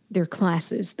their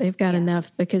classes. They've got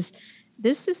enough, because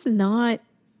this is not,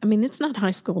 it's not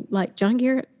high school. Like John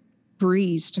Garrett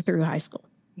breezed through high school.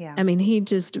 yeah. He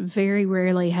just very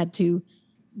rarely had to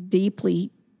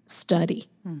deeply study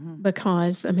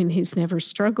because, he's never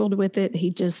struggled with it. He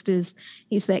just is,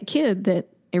 he's that kid that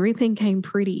everything came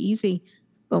pretty easy.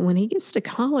 But when he gets to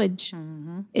college,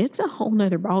 it's a whole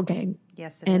nother ballgame.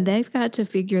 Yes, And is. they've got to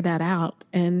figure that out.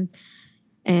 And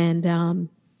they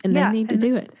need to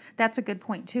do it. That's a good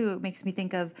point too. It makes me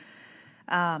think of,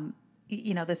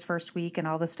 this first week and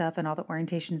all the stuff and all the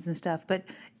orientations and stuff. But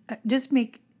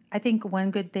I think one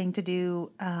good thing to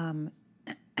do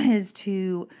is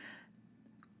to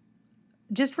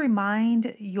just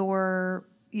remind your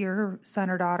son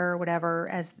or daughter or whatever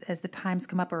as the times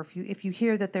come up, or if you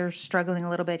hear that they're struggling a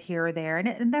little bit here or there,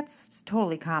 and that's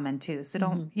totally common too. So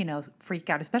don't freak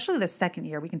out, especially the second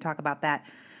year. We can talk about that.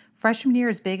 Freshman year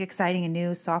is big, exciting, and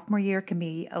new. Sophomore year can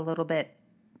be a little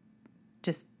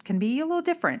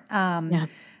different. Not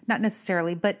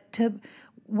necessarily, but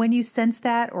when you sense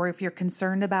that, or if you're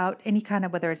concerned about any kind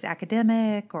of, whether it's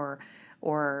academic or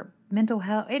mental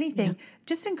health, anything,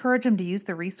 just encourage them to use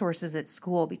the resources at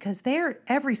school, because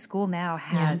every school now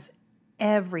has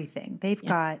everything. They've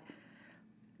got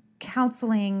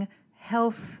counseling,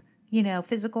 health,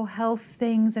 physical health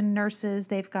things, and nurses.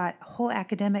 They've got whole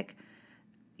academic,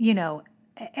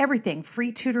 everything,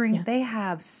 free tutoring. Yeah. They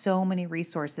have so many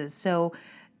resources. So,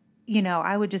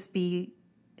 I would just be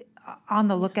on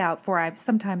the lookout for,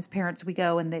 sometimes parents, we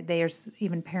go and there's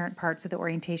even parent parts of the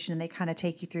orientation, and they kind of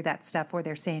take you through that stuff where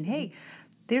they're saying, hey,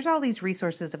 there's all these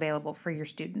resources available for your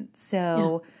students.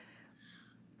 So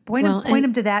point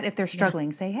them to that if they're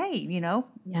struggling. Say, hey,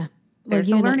 there's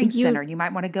the learning center. You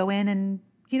might want to go in and,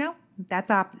 that's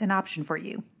an option for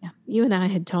you. Yeah. You and I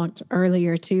had talked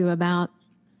earlier too about,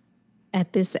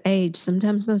 at this age,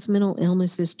 sometimes those mental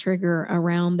illnesses trigger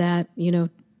around that,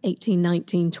 18,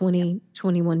 19, 20,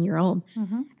 21-year-old.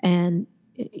 And,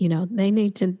 they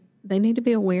need to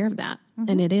be aware of that.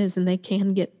 And it is, and they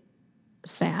can get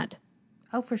sad.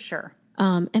 Oh, for sure.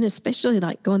 And especially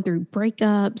like going through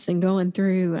breakups and going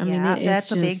through,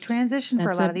 that's a big transition for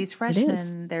a lot of these It is.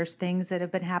 freshmen. There's things that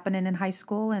have been happening in high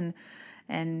school and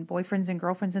boyfriends and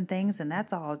girlfriends and things. And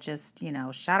that's all just,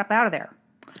 shot up out of there.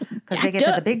 Because they get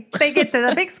to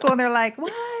the big school and they're like,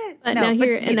 what? But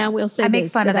I will say I make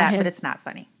this, fun of that, but it's not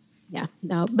funny. Yeah,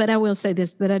 no, but I will say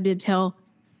this, that I did tell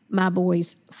my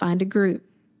boys, find a group,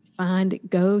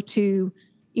 go to,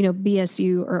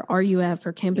 BSU or RUF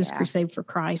or Campus Crusade for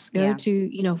Christ, go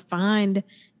to, find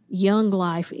Young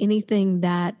Life, anything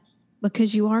that,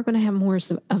 because you are going to have more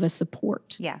of a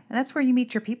support. Yeah. And that's where you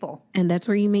meet your people. And that's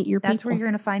where you meet your people. That's where you're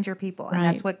going to find your people. And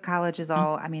that's what college is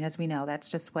all, as we know, that's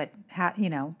just what,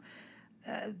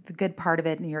 the good part of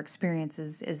it and your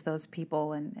experiences is those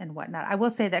people and whatnot. I will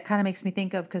say that kind of makes me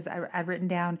think of, because I've written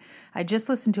down, I just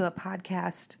listened to a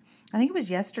podcast, I think it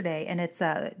was yesterday, and it's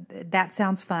That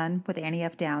Sounds Fun with Annie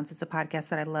F. Downs. It's a podcast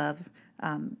that I love.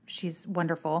 She's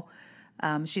wonderful.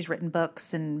 She's written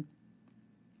books and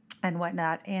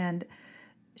whatnot. And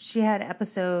she had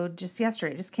episode just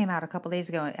yesterday, it just came out a couple days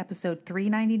ago, episode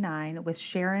 399 with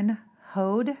Sharon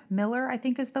Hode Miller, I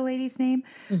think is the lady's name,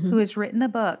 who has written a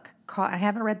book called, I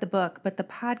haven't read the book, but the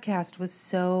podcast was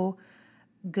so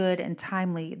good and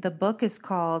timely. The book is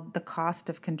called The Cost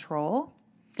of Control.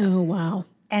 Oh, wow.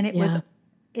 And it was,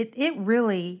 it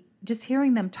really, just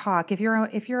hearing them talk, if you're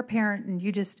a parent and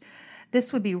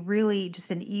this would be really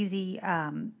just an easy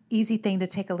thing to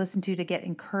take a listen to get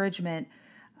encouragement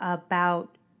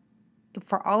about,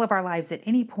 for all of our lives at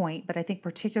any point, but I think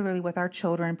particularly with our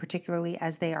children, particularly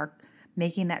as they are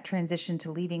making that transition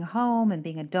to leaving home and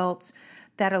being adults,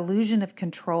 that illusion of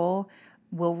control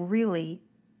will really,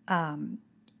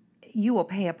 you will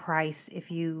pay a price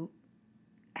if you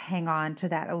hang on to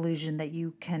that illusion that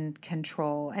you can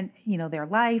control and, their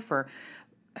life or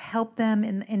help them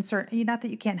in certain, not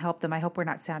that you can't help them. I hope we're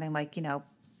not sounding like,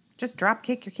 just drop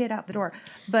kick your kid out the door.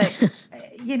 But,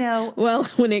 Well,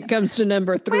 when it comes to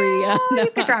number 3, no,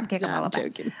 you could drop kick them all I'm about.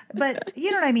 joking. But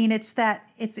you know what I mean? It's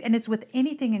with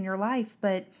anything in your life.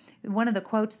 But one of the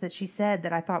quotes that she said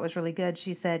that I thought was really good,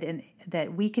 she said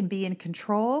that we can be in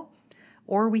control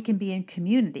or we can be in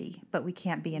community, but we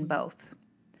can't be in both.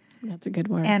 That's a good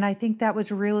word. And I think that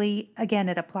was really, again,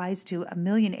 it applies to a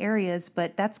million areas,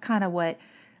 but that's kind of what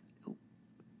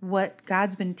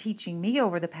God's been teaching me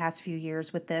over the past few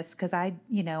years with this. Cause I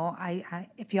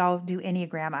if y'all do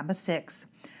Enneagram, I'm a 6.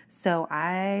 So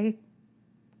I've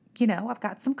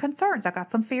got some concerns. I've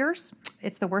got some fears.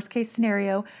 It's the worst case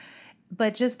scenario,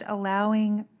 but just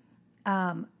allowing,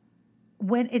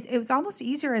 when it was almost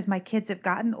easier as my kids have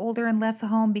gotten older and left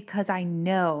home, because I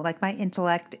know, like, my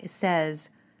intellect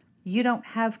says, you don't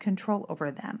have control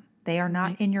over them. They are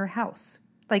not in your house.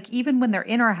 Like, even when they're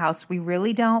in our house, we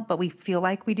really don't, but we feel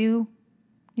like we do.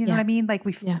 You know what I mean? Like,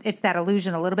 it's that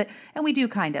illusion a little bit. And we do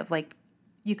kind of, like,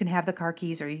 you can have the car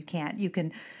keys or you can't. You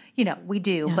can, we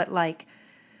do. But, like,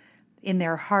 in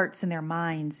their hearts and their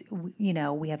minds,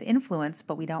 we have influence,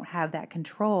 but we don't have that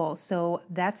control. So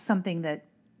that's something that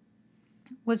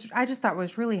I just thought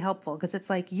was really helpful, because it's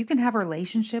like you can have a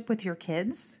relationship with your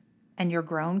kids and your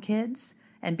grown kids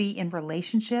and be in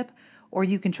relationship, or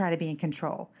you can try to be in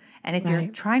control. And if you're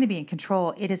trying to be in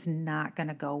control, it is not going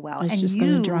to go well. It's and just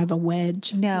going to drive a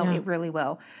wedge. No, it really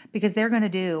will, because they're going to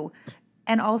do.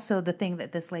 And also the thing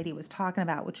that this lady was talking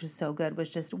about, which was so good, was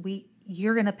just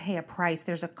you're going to pay a price.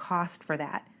 There's a cost for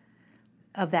that,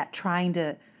 of that trying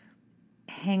to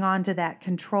hang on to that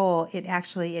control. It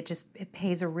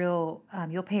pays a real,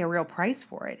 you'll pay a real price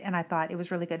for it. And I thought it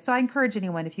was really good. So I encourage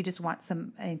anyone, if you just want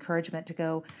some encouragement, to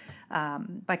go,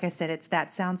 like I said, it's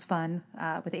That Sounds Fun,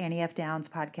 with Annie F. Downs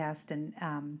podcast, and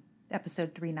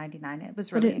episode 399. It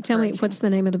was really Tell me, what's the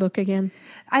name of the book again?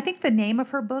 I think the name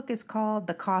of her book is called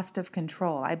The Cost of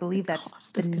Control. I believe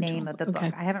that's the name of the book.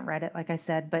 I haven't read it, like I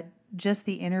said, but just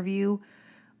the interview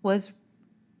was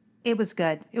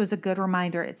good. It was a good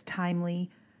reminder. It's timely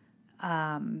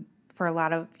for a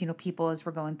lot of people as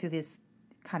we're going through this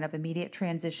kind of immediate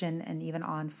transition and even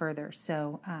on further.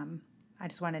 So I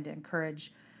just wanted to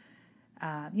encourage,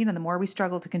 the more we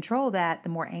struggle to control that, the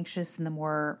more anxious and the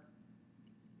more,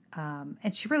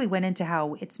 and she really went into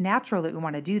how it's natural that we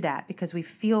want to do that, because we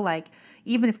feel like,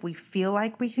 even if we feel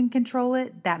like we can control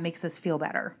it, that makes us feel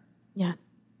better. Yeah.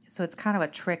 So it's kind of a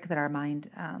trick that our mind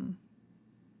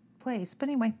plays. But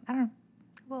anyway, I don't know.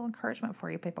 A little encouragement for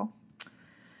you, people.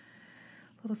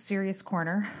 A little serious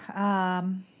corner. I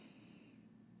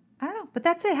don't know, but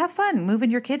that's it. Have fun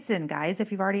moving your kids in, guys.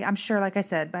 If you've already, I'm sure, like I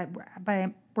said,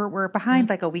 we're behind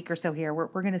like a week or so here. We're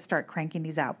going to start cranking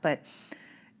these out, but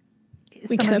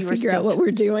we got to figure out what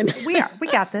we're doing. We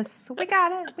got this. We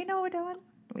got it. We know what we're doing.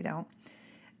 We don't.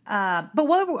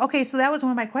 But so that was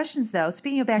one of my questions, though.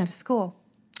 Speaking of back to school.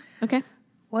 Okay.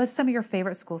 What was some of your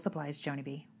favorite school supplies, Joni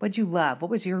B? What'd you love?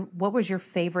 What was your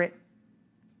favorite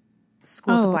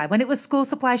school supply? When it was school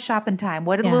supply shopping time,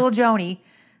 what did little Joni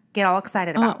get all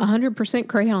excited about? 100%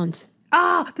 crayons.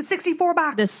 Oh, the 64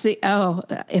 box.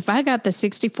 If I got the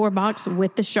 64 box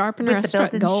with the sharpener, I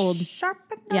struck gold.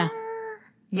 Sharpener. Yeah.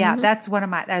 Yeah, that's one of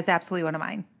mine. That was absolutely one of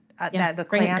mine. The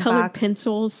crayon colored box.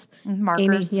 Pencils.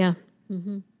 Markers. Yeah.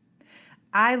 Mm-hmm.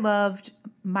 I loved,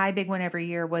 my big one every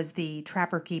year was the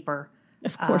Trapper Keeper.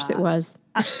 Of course it was.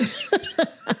 What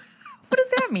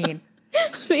does that mean?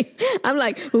 I'm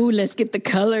like, ooh, let's get the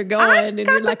color going. And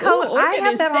you're like, oh, I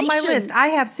have that on my list. I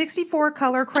have 64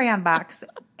 color crayon box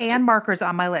and markers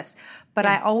on my list. But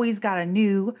I always got a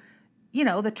new,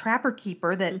 the Trapper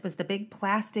Keeper that was the big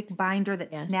plastic binder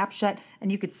that snapped shut,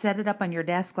 and you could set it up on your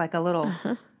desk like a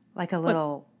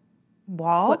little,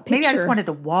 wall. Maybe I just wanted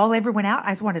to wall everyone out.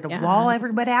 I just wanted to wall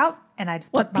everyone out, and I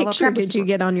just put my little Trapper Keeper. What picture did you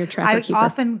get on your Trapper Keeper?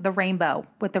 Often the rainbow,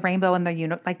 with the rainbow and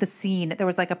the like the scene. There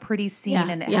was like a pretty scene,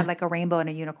 and it had like a rainbow and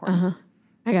a unicorn.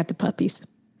 I got the puppies.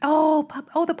 Oh,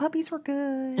 the puppies were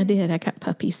good. I did. I got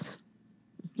puppies.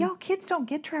 Y'all kids don't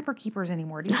get Trapper Keepers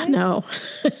anymore, do they? No.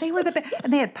 They were the best.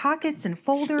 And they had pockets and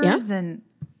folders and,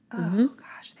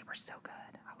 gosh, they were so good.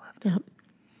 I loved them.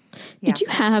 Did you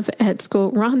have at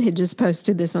school, Ron had just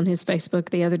posted this on his Facebook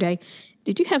the other day.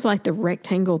 Did you have like the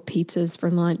rectangle pizzas for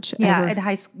lunch? Yeah, at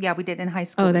high school. Yeah, we did in high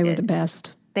school. Oh, they were the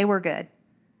best. They were good.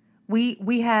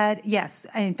 We had, yes.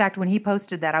 In fact, when he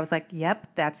posted that, I was like, yep,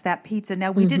 that's that pizza.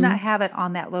 Now, we did not have it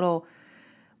on that little,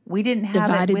 we didn't have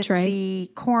divided it with tray.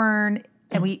 The corn.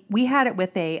 And we had it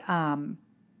with a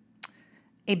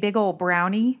big old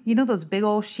brownie. You know those big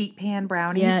old sheet pan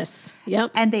brownies? Yes.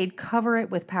 Yep. And they'd cover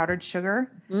it with powdered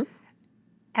sugar. Mm-hmm.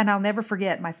 And I'll never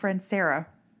forget, my friend Sarah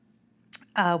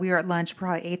We were at lunch,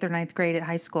 probably 8th or ninth grade at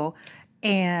high school,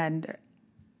 and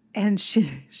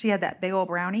she had that big old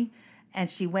brownie, and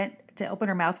she went to open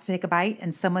her mouth to take a bite,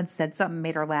 and someone said something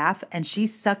made her laugh, and she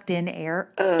sucked in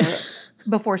air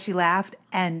before she laughed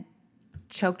and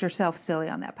choked herself silly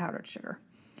on that powdered sugar.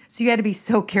 So you had to be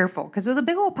so careful because it was a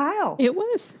big old pile. It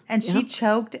was. And she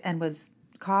choked and was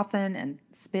coughing and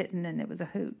spitting, and it was a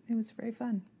hoot. It was very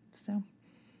fun. So,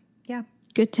 yeah.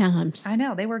 Good times. I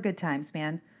know. They were good times,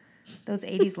 man. Those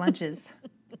 80s lunches.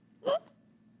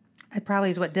 It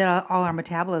probably is what did all our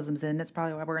metabolisms in. It's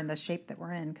probably why we're in the shape that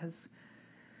we're in, because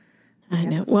I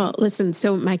know. Well, listen,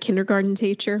 so my kindergarten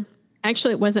teacher,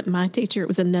 actually, it wasn't my teacher, it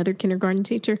was another kindergarten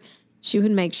teacher. She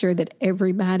would make sure that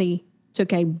everybody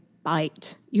took a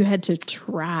bite. You had to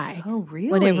try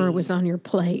whatever was on your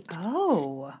plate.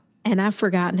 Oh. And I've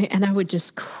forgotten it, and I would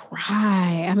just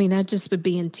cry. I mean, I just would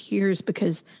be in tears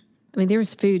because, I mean, there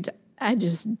was foods I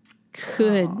just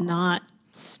could not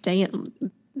stand.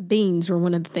 Beans were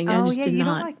one of the things I just did you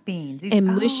not. Don't like beans. And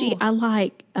mushy, I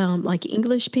like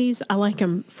English peas. I like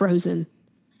them frozen.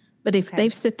 But if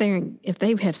they've sit there and if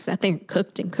they have sat there and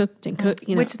cooked and cooked and cooked,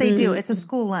 you know, which they do, it's a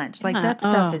school lunch. Like that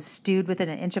stuff is stewed within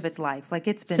an inch of its life. Like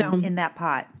it's been in that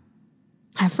pot.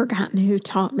 I've forgotten who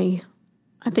taught me.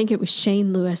 I think it was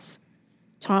Shane Lewis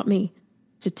taught me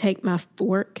to take my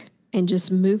fork and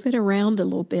just move it around a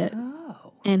little bit.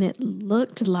 Oh. And it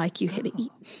looked like you had eaten.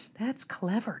 That's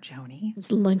clever, Joni. It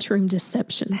was lunchroom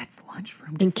deception. That's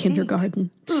lunchroom in deceit.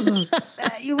 kindergarten.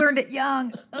 You learned it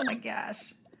young. Oh my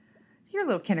gosh. You're a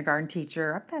little kindergarten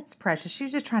teacher. That's precious. She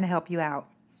was just trying to help you out.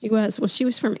 She was. Well, she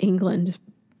was from England.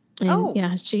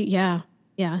 And she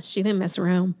didn't mess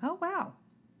around. Oh, wow.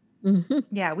 Mm-hmm.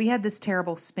 Yeah, we had this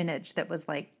terrible spinach that was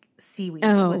like seaweed.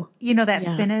 Oh, you know that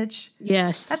spinach?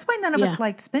 Yes. That's why none of us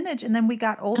liked spinach. And then we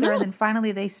got older, and then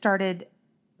finally they started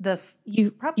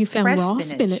you found fresh raw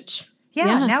spinach.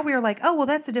 Yeah, now we were like, oh, well,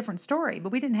 that's a different story.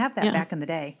 But we didn't have that back in the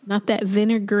day. Not that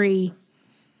vinegary,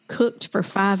 cooked for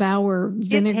 5-hour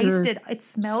vinegar. It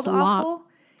smelled slop. awful,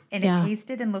 and it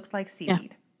tasted and looked like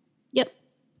seaweed. Yep.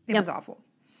 It was awful.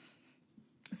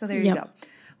 So there you go.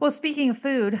 Well, speaking of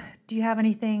food, do you have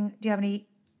any,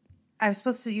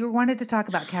 you wanted to talk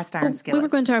about cast iron skillets. We were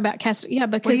going to talk about because.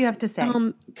 What do you have to say?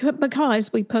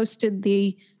 Because we posted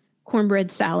the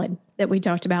cornbread salad that we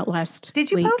talked about last week.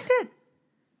 Did you post it?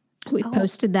 We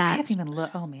posted that. I haven't even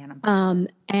looked. Oh, man.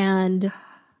 And to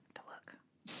look.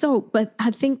 So, but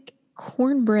I think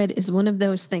cornbread is one of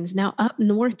those things. Now, up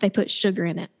north, they put sugar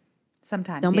in it.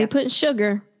 Sometimes, Don't be putting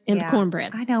sugar in the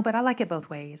cornbread. I know, but I like it both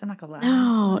ways. I'm not going to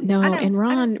lie. No. And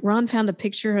Ron found a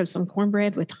picture of some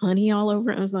cornbread with honey all over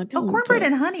it. I was like, cornbread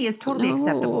and honey is totally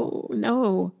acceptable.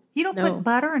 No. You don't put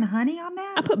butter and honey on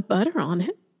that? I put butter on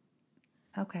it.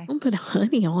 Okay. I don't put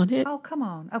honey on it. Oh, come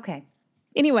on. Okay.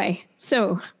 Anyway,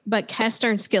 but cast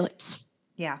iron skillets.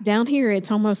 Yeah. Down here,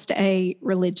 it's almost a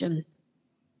religion.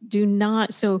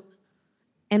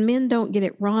 And men don't get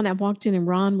it. I walked in and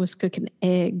Ron was cooking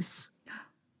eggs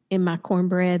in my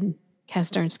cornbread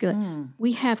cast iron skillet.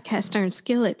 We have cast iron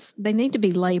skillets. They need to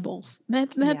be labels.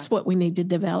 That's what we need to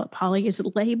develop, Holly, is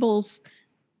labels,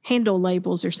 handle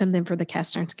labels or something for the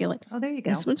cast iron skillet. Oh, there you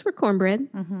go. This one's for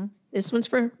cornbread. Mm-hmm. This one's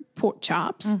for pork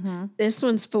chops. Mm-hmm. This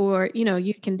one's for,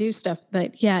 you can do stuff.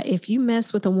 But yeah, if you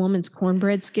mess with a woman's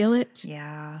cornbread skillet,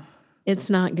 it's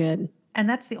not good. And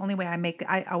that's the only way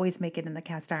I always make it in the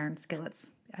cast iron skillets.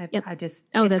 I just,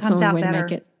 that's the only way to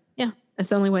make it. Yeah, that's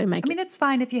the only way to make it. I mean, it's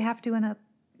fine if you have to in a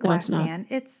glass pan.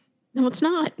 No, it's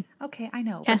not. Okay, I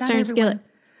know. Cast iron skillet.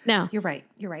 Now, You're right.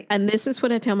 And this is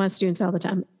what I tell my students all the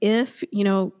time. If,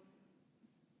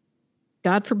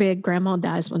 God forbid, grandma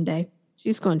dies one day,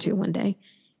 she's going to one day,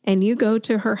 and you go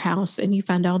to her house and you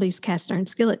find all these cast iron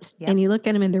skillets and you look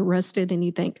at them and they're rusted and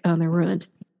you think, oh, they're ruined.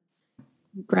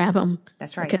 Grab them.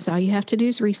 That's right. Because all you have to do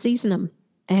is reseason them,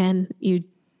 and you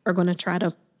are going to try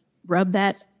to rub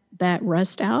that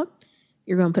rust out.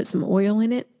 You're going to put some oil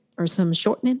in it or some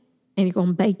shortening, and you're going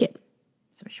to bake it.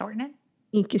 Some shortening?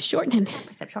 You can shorten it.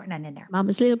 Put some shortening in there.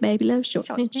 Mama's little baby loves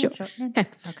shortening. Okay.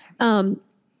 No,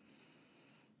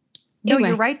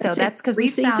 you're right though. That's because we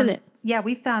found it. Yeah,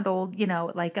 we found old,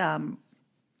 like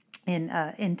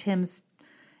in Tim's,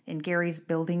 in Gary's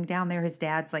building down there, his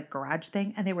dad's like garage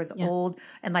thing, and there was old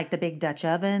and like the big Dutch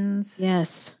ovens.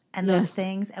 Yes. And those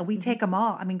things, and we take them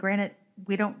all. I mean, granted,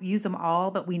 we don't use them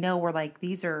all, but we know we're like,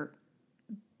 these are,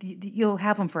 you'll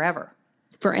have them forever.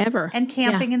 And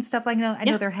camping and stuff like, I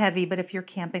know they're heavy, but if you're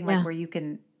camping, like where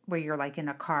you're like in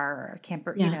a car or a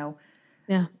camper, Yeah.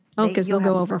 Oh, because they'll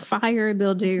go over fire.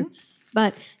 They'll do. Mm-hmm.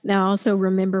 But now also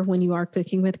remember when you are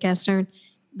cooking with cast iron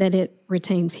that it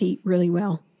retains heat really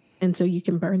well. And so you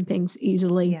can burn things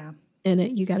easily. Yeah. in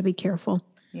it. You got to be careful.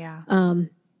 Yeah.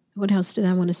 What else did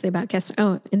I want to say about cast?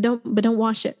 Oh, and don't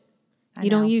wash it. I You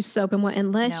know. don't use soap and what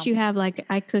unless No. you have like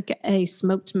I cook a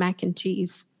smoked mac and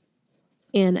cheese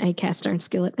in a cast iron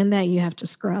skillet, and that you have to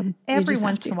scrub. You Every just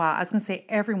have once in to. a while, I was going to say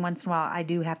every once in a while, I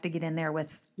do have to get in there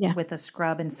with Yeah. a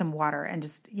scrub and some water and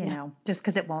just, you know, just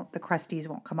because the crusties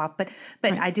won't come off. But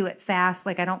Right. I do it fast.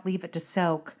 Like I don't leave it to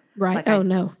soak. Right. Like Oh I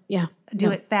no. Yeah. do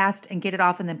No. it fast and get it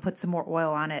off and then put some more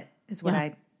oil on it is what Yeah.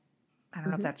 I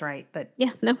don't know if that's right, but Yeah.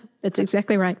 No, that's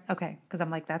exactly right. okay. Because I'm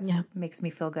like, that's Yeah. makes me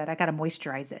feel good. I got to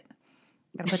moisturize it.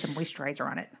 Got to put some moisturizer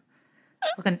on it.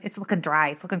 It's looking dry.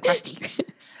 It's looking crusty.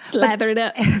 Slather it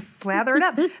up. Slather it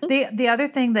up. The other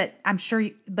thing that I'm sure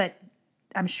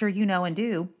you know and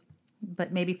do,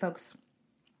 but maybe folks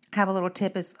have a little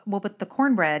tip is we'll put the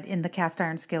cornbread in the cast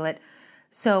iron skillet.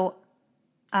 So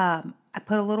I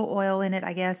put a little oil in it,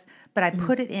 I guess, but I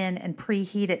put it in and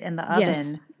preheat it in the oven.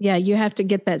 Yes. Yeah. You have to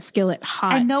get that skillet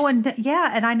hot. And no one,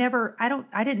 yeah, and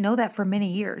I didn't know that for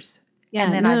many years. Yeah,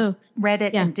 and then no. I read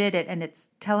it Yeah. and did it, and it's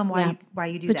tell them Yeah. why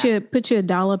you do Put that. put you a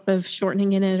dollop of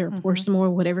shortening in it, or pour some more,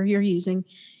 whatever you're using,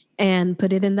 and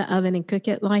put it in the oven and cook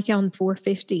it like on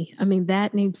 450. I mean,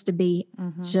 that needs to be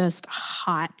just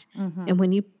hot. And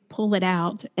when you pull it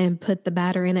out and put the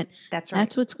batter in it, That's right.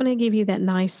 that's what's going to give you that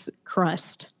nice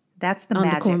crust. That's the on the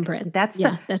magic. cornbread. That's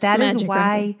Yeah, that's the that is magic right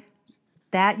why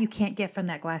that you can't get from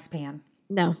that glass pan.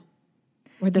 No,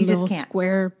 or the You just little can't.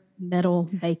 square metal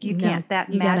baking. You No, can't.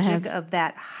 That you gotta magic have- of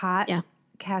that hot Yeah.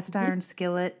 cast iron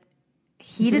skillet,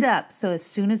 heat it up so as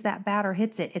soon as that batter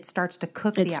hits it, it starts to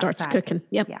cook it the starts outside. cooking.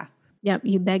 Yep. Yeah. Yep.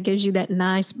 That gives you that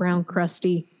nice brown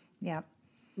crusty. Yeah.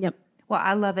 Yep. Well,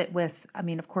 I love it with, I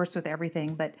mean, of course, with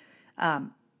everything, but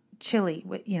chili,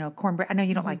 cornbread. I know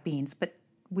you don't like beans, but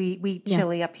we eat Yeah.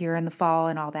 chili up here in the fall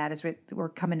and all that as we're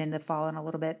coming into the fall in a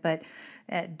little bit. But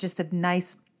just a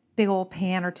nice big old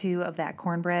pan or two of that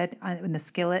cornbread in the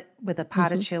skillet with a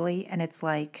pot of chili, and it's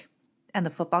like, and the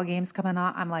football game's coming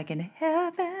on. I'm like in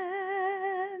heaven.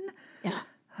 Yeah.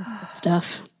 That's good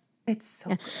stuff. It's so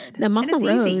good. Now, And Mama it's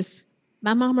easy. Rose,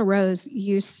 my Mama Rose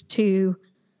used to,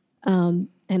 and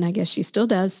I guess she still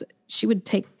does, she would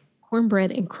take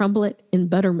cornbread and crumble it in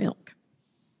buttermilk.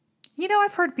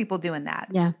 I've heard people doing that.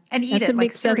 Yeah. And eat That's it a like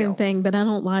big Southern cereal. thing, but I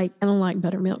don't like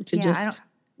buttermilk to Yeah, just,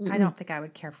 I don't think I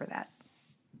would care for that.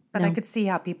 But I No. could see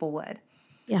how people would.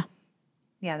 yeah.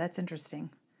 Yeah, that's interesting.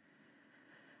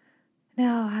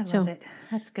 No, I So, love it.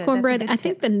 That's good. Cornbread. That's a I good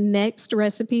think tip. the next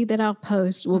recipe that I'll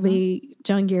post will be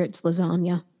John Garrett's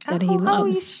lasagna that he Oh, you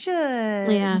loves. should.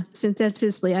 Yeah. Since that's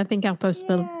his, I think I'll post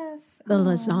Yes. the Oh,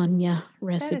 lasagna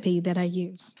recipe that I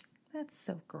use. that's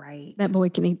so great. That boy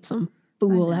can eat some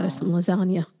fool out know. of some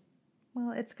lasagna.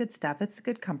 Well, it's good stuff. It's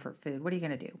good comfort food. What are you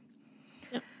going to do?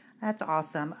 Yep. That's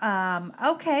awesome.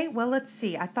 Okay, well, let's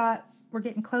see. I thought we're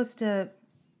getting close to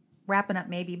wrapping up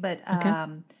maybe, but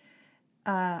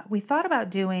we thought about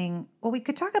doing, well, we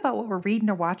could talk about what we're reading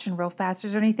or watching real fast.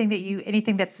 Is there anything that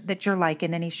you're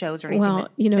liking, any shows or anything Well,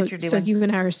 that you're doing? so you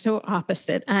and I are so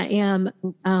opposite. I am,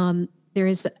 there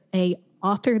is a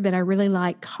author that I really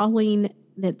like, Colleen,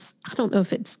 I don't know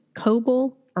if it's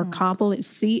Coble or Cobble,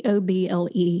 it's Coble.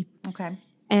 Okay.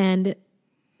 And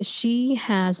she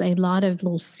has a lot of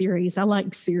little series. I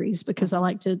like series because I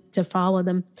like to follow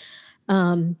them.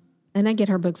 And I get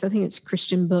her books. I think it's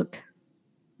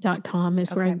christianbook.com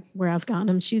is Okay. where I've gotten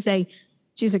them. She's a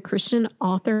Christian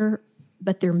author,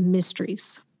 but they're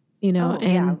mysteries, Oh, and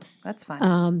yeah, that's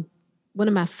fun. one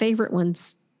of my favorite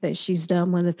ones that she's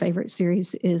done, one of the favorite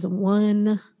series is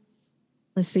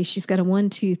she's got a 1,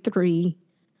 2, 3,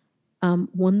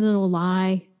 One Little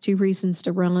Lie, 2 Reasons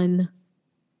to Run. And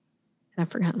I've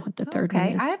forgotten what the third one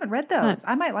Okay, is. I haven't read those.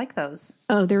 I might like those.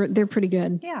 Oh, they're pretty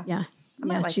good. Yeah. Yeah. I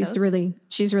might Yeah. like She's those.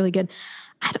 really good.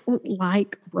 I don't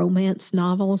like romance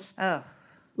novels. Oh,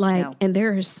 no. And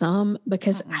there are some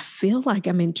because I feel like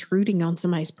I'm intruding on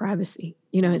somebody's privacy.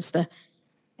 It's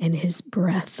and his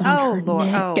breath on Oh, her Lord.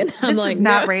 neck. Oh, And I'm this like, is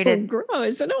not no, rated.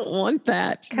 gross. I don't want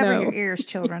that. cover No. your ears,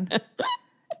 children.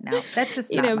 No, that's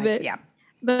just You not know, my, but- yeah.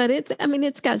 But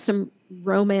it's got some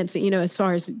romance, as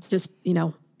far as just,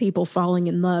 people falling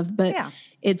in love, but Yeah.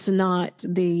 it's not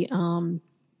the,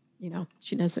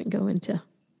 she doesn't go into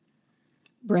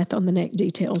breath on the neck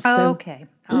details. So, Okay.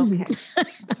 Okay.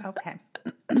 Okay.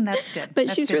 That's good. but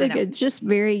That's she's good to really know. good. It's just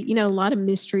very, a lot of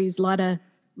mysteries, a lot of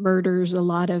murders, a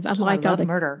lot of, I like all love the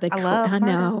murder. the I cr- love I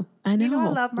murder. know. I know. You know I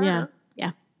love murder.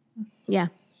 Yeah. Yeah.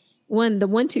 The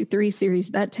 1, 2, 3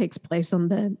 series that takes place on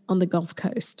the Gulf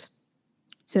Coast.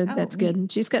 So that's good.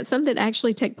 And she's got some that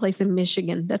actually take place in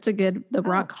Michigan. That's a good, the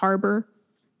Rock Harbor. I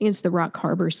think it's the Rock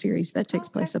Harbor series that takes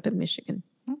place up in Michigan.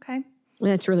 Okay. And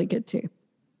that's really good too.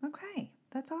 Okay.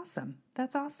 That's awesome.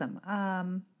 That's awesome.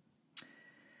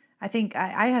 I think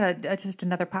I had just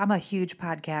another, I'm a huge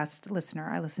podcast listener.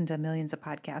 I listen to millions of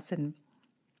podcasts, and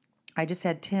I just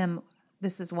had Tim.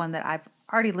 This is one that I've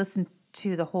already listened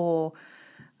to the whole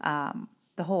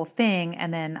thing.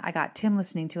 And then I got Tim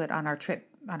listening to it on our trip,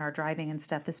 on our driving and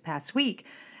stuff this past week.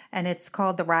 And it's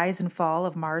called The Rise and Fall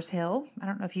of Mars Hill. I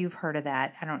don't know if you've heard of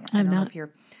that. I don't know if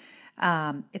you're,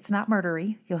 it's not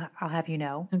murdery. I'll have you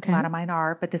know. Okay. A lot of mine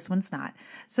are, but this one's not.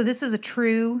 So this is a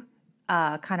true,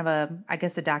 kind of I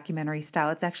guess a documentary style.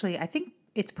 It's actually, I think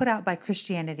it's put out by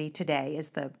Christianity Today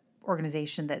is the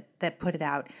organization that put it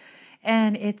out.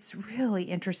 And it's really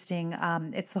interesting.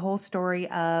 It's the whole story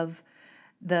of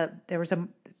there was a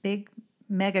big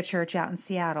mega church out in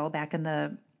Seattle back in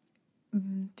the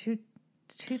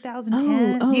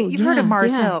 2010. You've heard of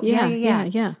Mars Hill. Yeah.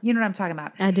 You know what I'm talking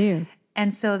about. I do.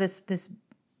 And so this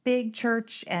big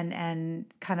church and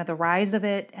kind of the rise of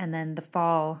it, and then the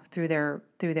fall through their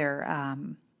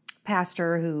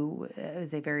pastor, who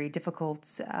is a very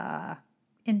difficult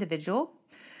individual.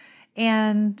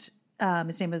 And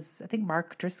his name was, I think,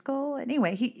 Mark Driscoll.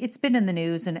 Anyway, it's been in the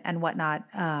news and whatnot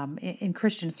in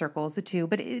Christian circles too,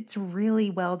 but it's really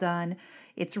well done.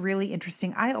 It's really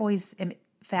interesting. I always am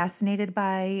fascinated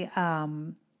by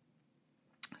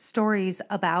stories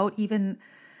about even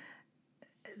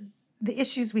the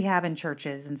issues we have in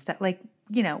churches and stuff. Like,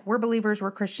 you know, we're believers,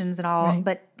 we're Christians and all, Right.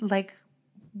 but like,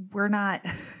 we're not,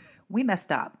 we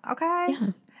messed up. Okay.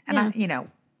 Yeah. And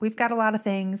we've got a lot of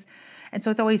things. And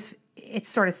so it's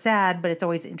sort of sad, but it's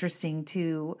always interesting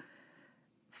to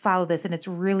follow this, and it's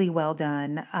really well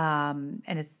done. And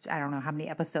it's, I don't know how many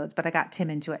episodes, but I got Tim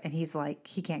into it, and he's like,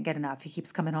 he can't get enough. He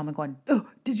keeps coming home and going, "Oh,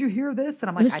 did you hear this?" And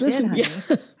I'm like, I did, honey.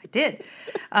 I did.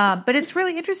 But it's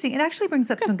really interesting. It actually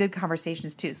brings up some good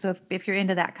conversations too. So if you're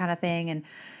into that kind of thing and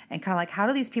kind of like, how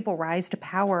do these people rise to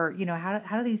power? You know,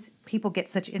 how do these people get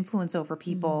such influence over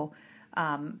people?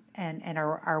 And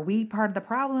are we part of the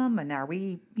problem? And are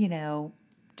we, you know,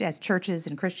 as churches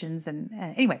and Christians and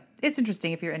anyway, it's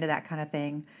interesting if you're into that kind of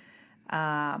thing.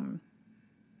 I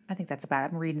think that's about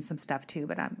it. I'm reading some stuff too,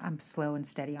 but I'm slow and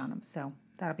steady on them. So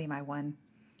that'll be my one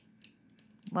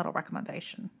little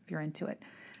recommendation if you're into it.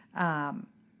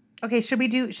 Okay. Should I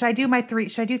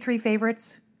do three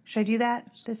favorites? Should I do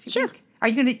that this Sure. week?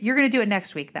 You're going to do it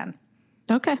next week then?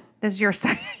 Okay. This is your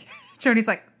side. Joni's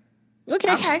like,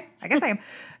 Okay. I guess I am.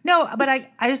 No, but I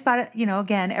just thought, you know,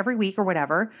 again, every week or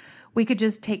whatever, we could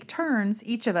just take turns,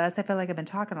 each of us. I feel like I've been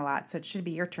talking a lot, so it should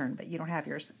be your turn, but you don't have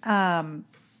yours.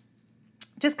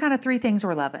 Just kind of three things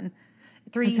we're loving.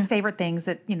 Three favorite things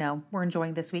that, you know, we're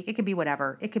enjoying this week. It could be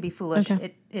whatever. It could be foolish.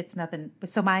 Okay. It's nothing.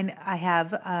 So mine, I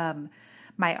have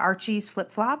my Archie's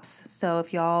flip-flops. So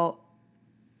if y'all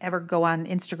ever go on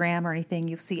Instagram or anything,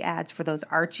 you'll see ads for those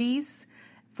Archie's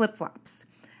flip-flops.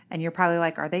 And you're probably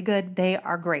like, are they good? They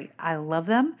are great. I love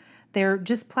them. They're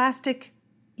just plastic,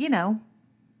 you know,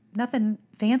 nothing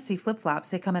fancy flip-flops.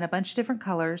 They come in a bunch of different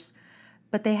colors,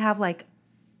 but they have like,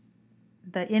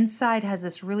 the inside has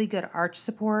this really good arch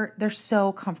support. They're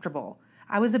so comfortable.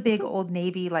 I was a big Old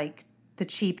Navy, like the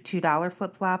cheap $2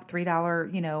 flip-flop,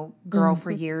 $3, you know, girl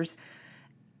for years.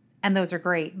 And those are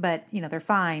great, but you know, they're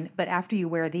fine. But after you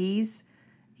wear these,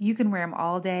 you can wear them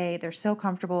all day. They're so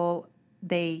comfortable.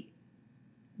 The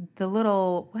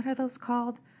little, what are those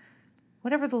called?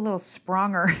 Whatever the little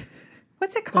spronger.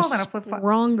 What's it called on a flip-flop?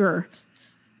 Stronger.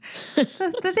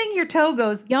 The thing your toe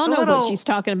goes. Y'all know what she's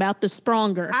talking about, the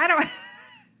spronger. I don't.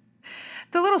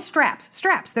 The little straps.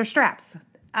 They're straps.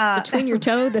 Between your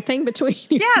toe, the thing between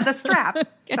your Yeah, the strap.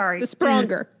 Sorry. the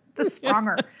spronger. The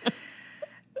spronger.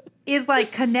 Is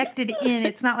like connected in.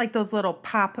 It's not like those little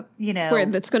pop, you know. Where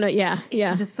that's going to,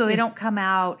 yeah. So they don't come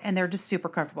out, and they're just super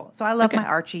comfortable. So I love my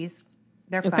Archies.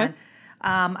 They're fun.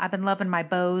 I've been loving my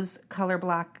Bose Color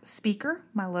Block speaker.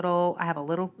 I have a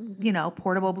little, you know,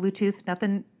 portable Bluetooth.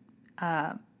 Nothing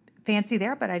fancy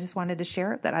there, but I just wanted to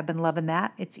share it that I've been loving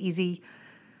that. It's easy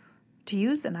to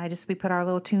use, and we put our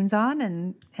little tunes on,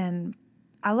 and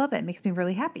I love it. It makes me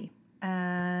really happy.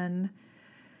 And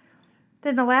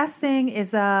then the last thing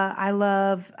is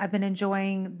I've been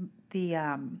enjoying the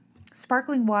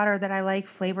sparkling water that I like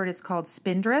flavored. It's called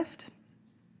Spindrift.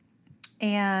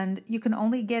 And you can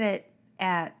only get it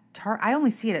at I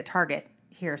only see it at Target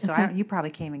here, so you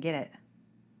probably can't even get it.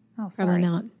 Oh, sorry. Probably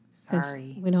not. 'Cause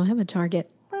Sorry. we don't have a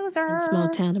Target Loser. in small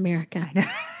town America. I know.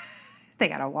 They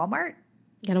got a Walmart.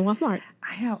 Got a Walmart.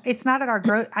 I know. It's not at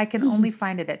our I can only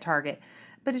find it at Target.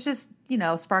 But it's just, you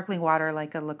know, sparkling water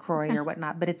like a LaCroix or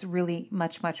whatnot. But it's really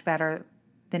much, much better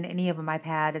than any of them I've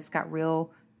had. It's got real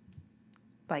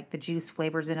like the juice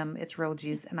flavors in them. It's real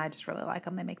juice, and I just really like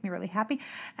them. They make me really happy.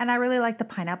 And I really like the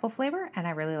pineapple flavor, and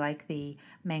I really like the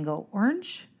mango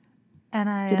orange. And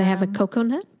I Do they have a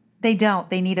coconut? They don't.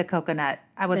 They need a coconut.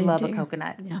 I would love a do.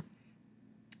 coconut, Yeah.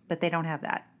 but they don't have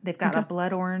that. They've got a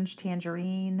blood orange,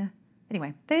 tangerine.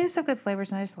 Anyway, they just have good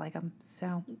flavors, and I just like them.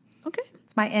 So Okay.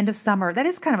 it's my end of summer. That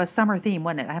is kind of a summer theme,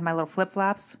 wasn't it? I have my little flip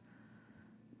flops,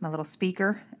 my little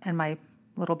speaker, and my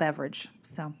little beverage.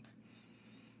 So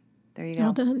there you go.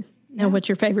 Well done. Now, what's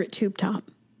your favorite tube top?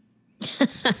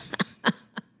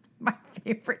 My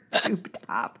favorite tube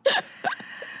top.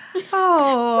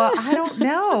 Oh, I don't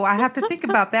know. I have to think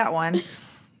about that one.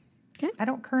 Okay. I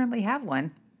don't currently have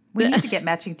one. We need to get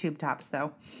matching tube tops,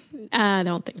 though. I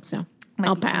don't think so. Might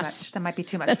I'll be too pass. much. That might be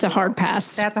too much. That's a for hard you.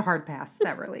 pass. That's a hard pass.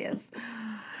 That really is.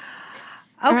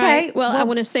 All Okay. right. Well, I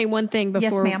want to say one thing Yes,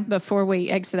 before ma'am. before we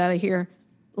exit out of here.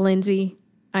 Lindsay,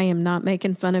 I am not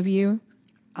making fun of you.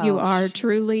 You are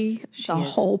truly the is.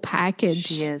 whole package.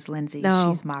 She is, Lindsay. No.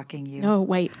 She's mocking you. No,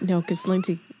 wait, no, because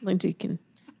Lindsay can.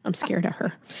 I'm scared of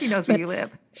her. She knows where you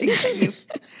live. She can get you. You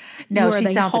No, are she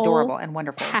the sounds whole adorable and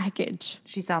wonderful. Package.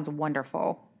 She sounds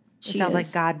wonderful. It She sounds like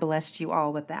is. God blessed you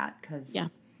all with that. Because Yeah.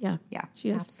 yeah, She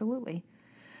is. absolutely.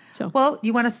 So Well,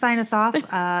 you want to sign us off?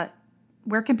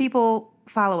 Where can people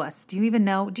follow us? Do you even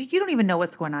know? You don't even know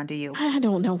what's going on, do you? I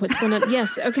don't know what's going on.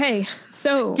 Yes. Okay.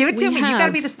 So Give it to we me. You got to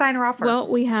have- be the signer offer. Well,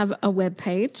 we have a web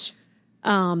page.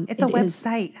 it's a it is-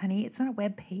 website, honey. It's not a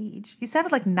web page. You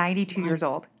sounded like 92 years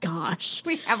old. Gosh,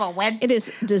 We have a web. it is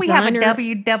We have a designer.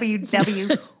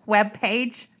 www web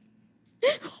page.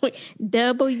 You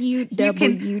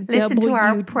can listen to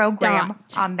our program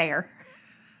on there.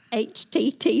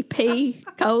 http://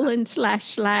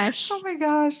 Oh my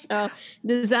gosh.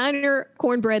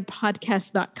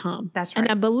 designercornbreadpodcast.com. That's And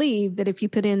right. I believe that if you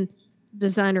put in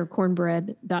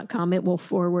designercornbread.com, it will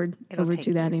forward over take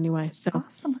to that anyway. So,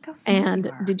 Awesome. Look how smart and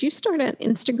you are. did you start an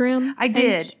Instagram? I page?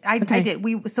 did. I Okay. did.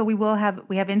 We have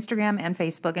Instagram and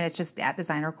Facebook, and it's just at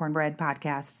Designer Cornbread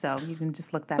Podcast. So you can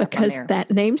just look that Because up on there.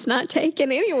 that name's not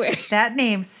taken anywhere. That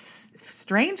name,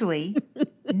 strangely,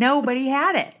 nobody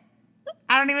had it.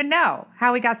 I don't even know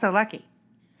how we got so lucky.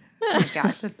 Oh my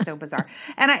gosh, that's so bizarre.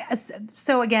 And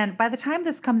so again, by the time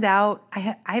this comes out,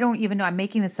 I don't even know. I'm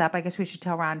making this up. I guess we should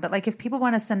tell Ron. But like, if people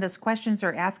want to send us questions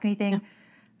or ask anything,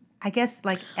 I guess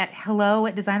like at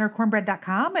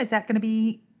hello@designercornbread.com. Is that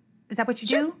what you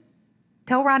do?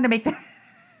 Tell Ron to make that.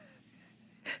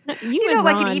 You know, and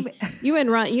like an Ron, email. you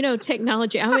and Ron,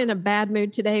 technology. I'm in a bad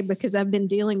mood today because I've been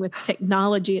dealing with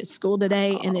technology at school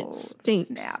today, and it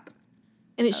stinks. Snap.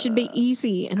 And it should be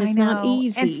easy, and it's I not know.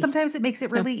 easy. And sometimes it makes it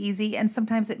really easy, and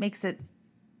sometimes it makes it.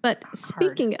 But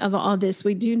speaking of all this,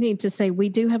 we do need to say we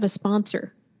do have a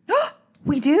sponsor.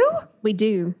 We do? We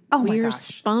do. Oh my we are gosh.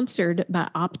 sponsored by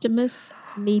Optimus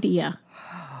Media,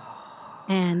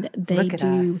 and they Look at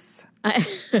do. us.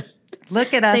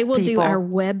 Look at us. They will do people. our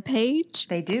web page.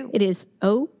 They do. It is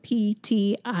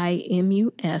OPTIMUS,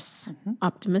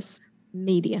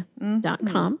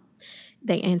 optimusmedia.com.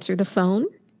 They answer the phone.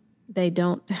 They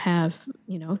don't have,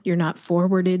 you're not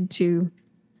forwarded to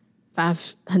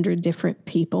 500 different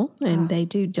people, and they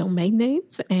do domain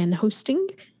names and hosting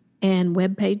and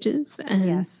web pages and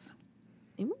Yes.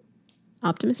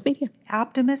 Optimus Media.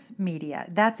 Optimus Media.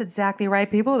 That's exactly right,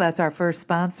 people. That's our first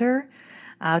sponsor,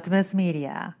 Optimus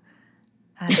Media.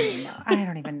 I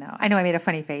don't even know. I know I made a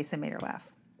funny face and made her laugh.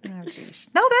 Oh, geez.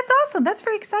 No, that's awesome. That's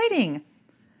very exciting.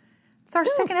 It's our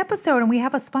second episode, and we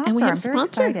have a sponsor. And we have I'm a very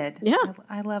sponsor. excited. Yeah.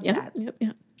 I love Yep, that.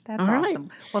 yep. That's All right.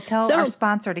 awesome. Well, tell So- our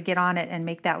sponsor to get on it and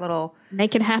make that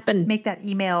Make it happen.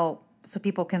 email so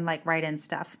people can like write in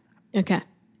stuff, Okay.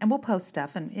 and we'll post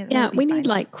stuff. And Yeah, it'll be we fine. need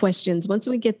like questions. Once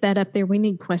we get that up there, we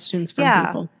need questions from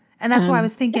people. And that's why I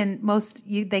was thinking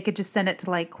they could just send it to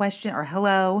like question or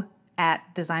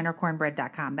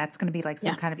hello@designercornbread.com. That's going to be like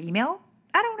some kind of email.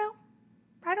 I don't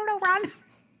know, Ron.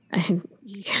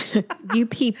 You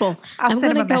people, I'll I'm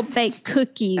send going him to a go message. bake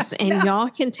cookies, and y'all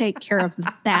can take care of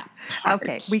that part.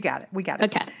 Okay, we got it.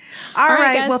 Okay. All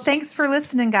right. guys. Well, thanks for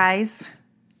listening, guys.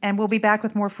 And we'll be back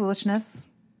with more foolishness,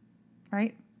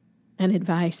 right? And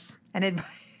advice. And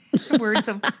words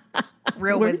of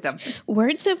real wisdom.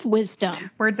 Words of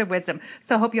wisdom. Words of wisdom.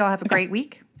 So hope you all have a great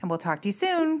week, and we'll talk to you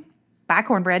soon. Bye,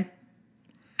 cornbread.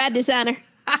 Bye, designer.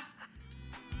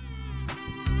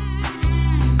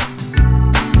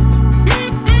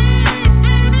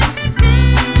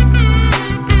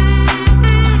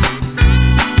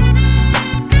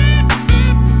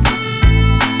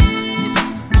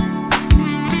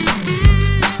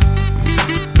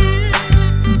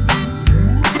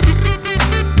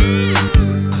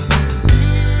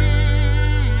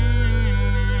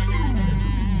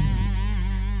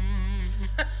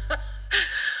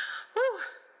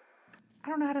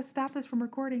 how to stop this from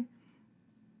recording.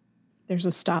 There's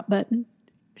a stop button.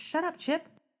 Shut up, Chip.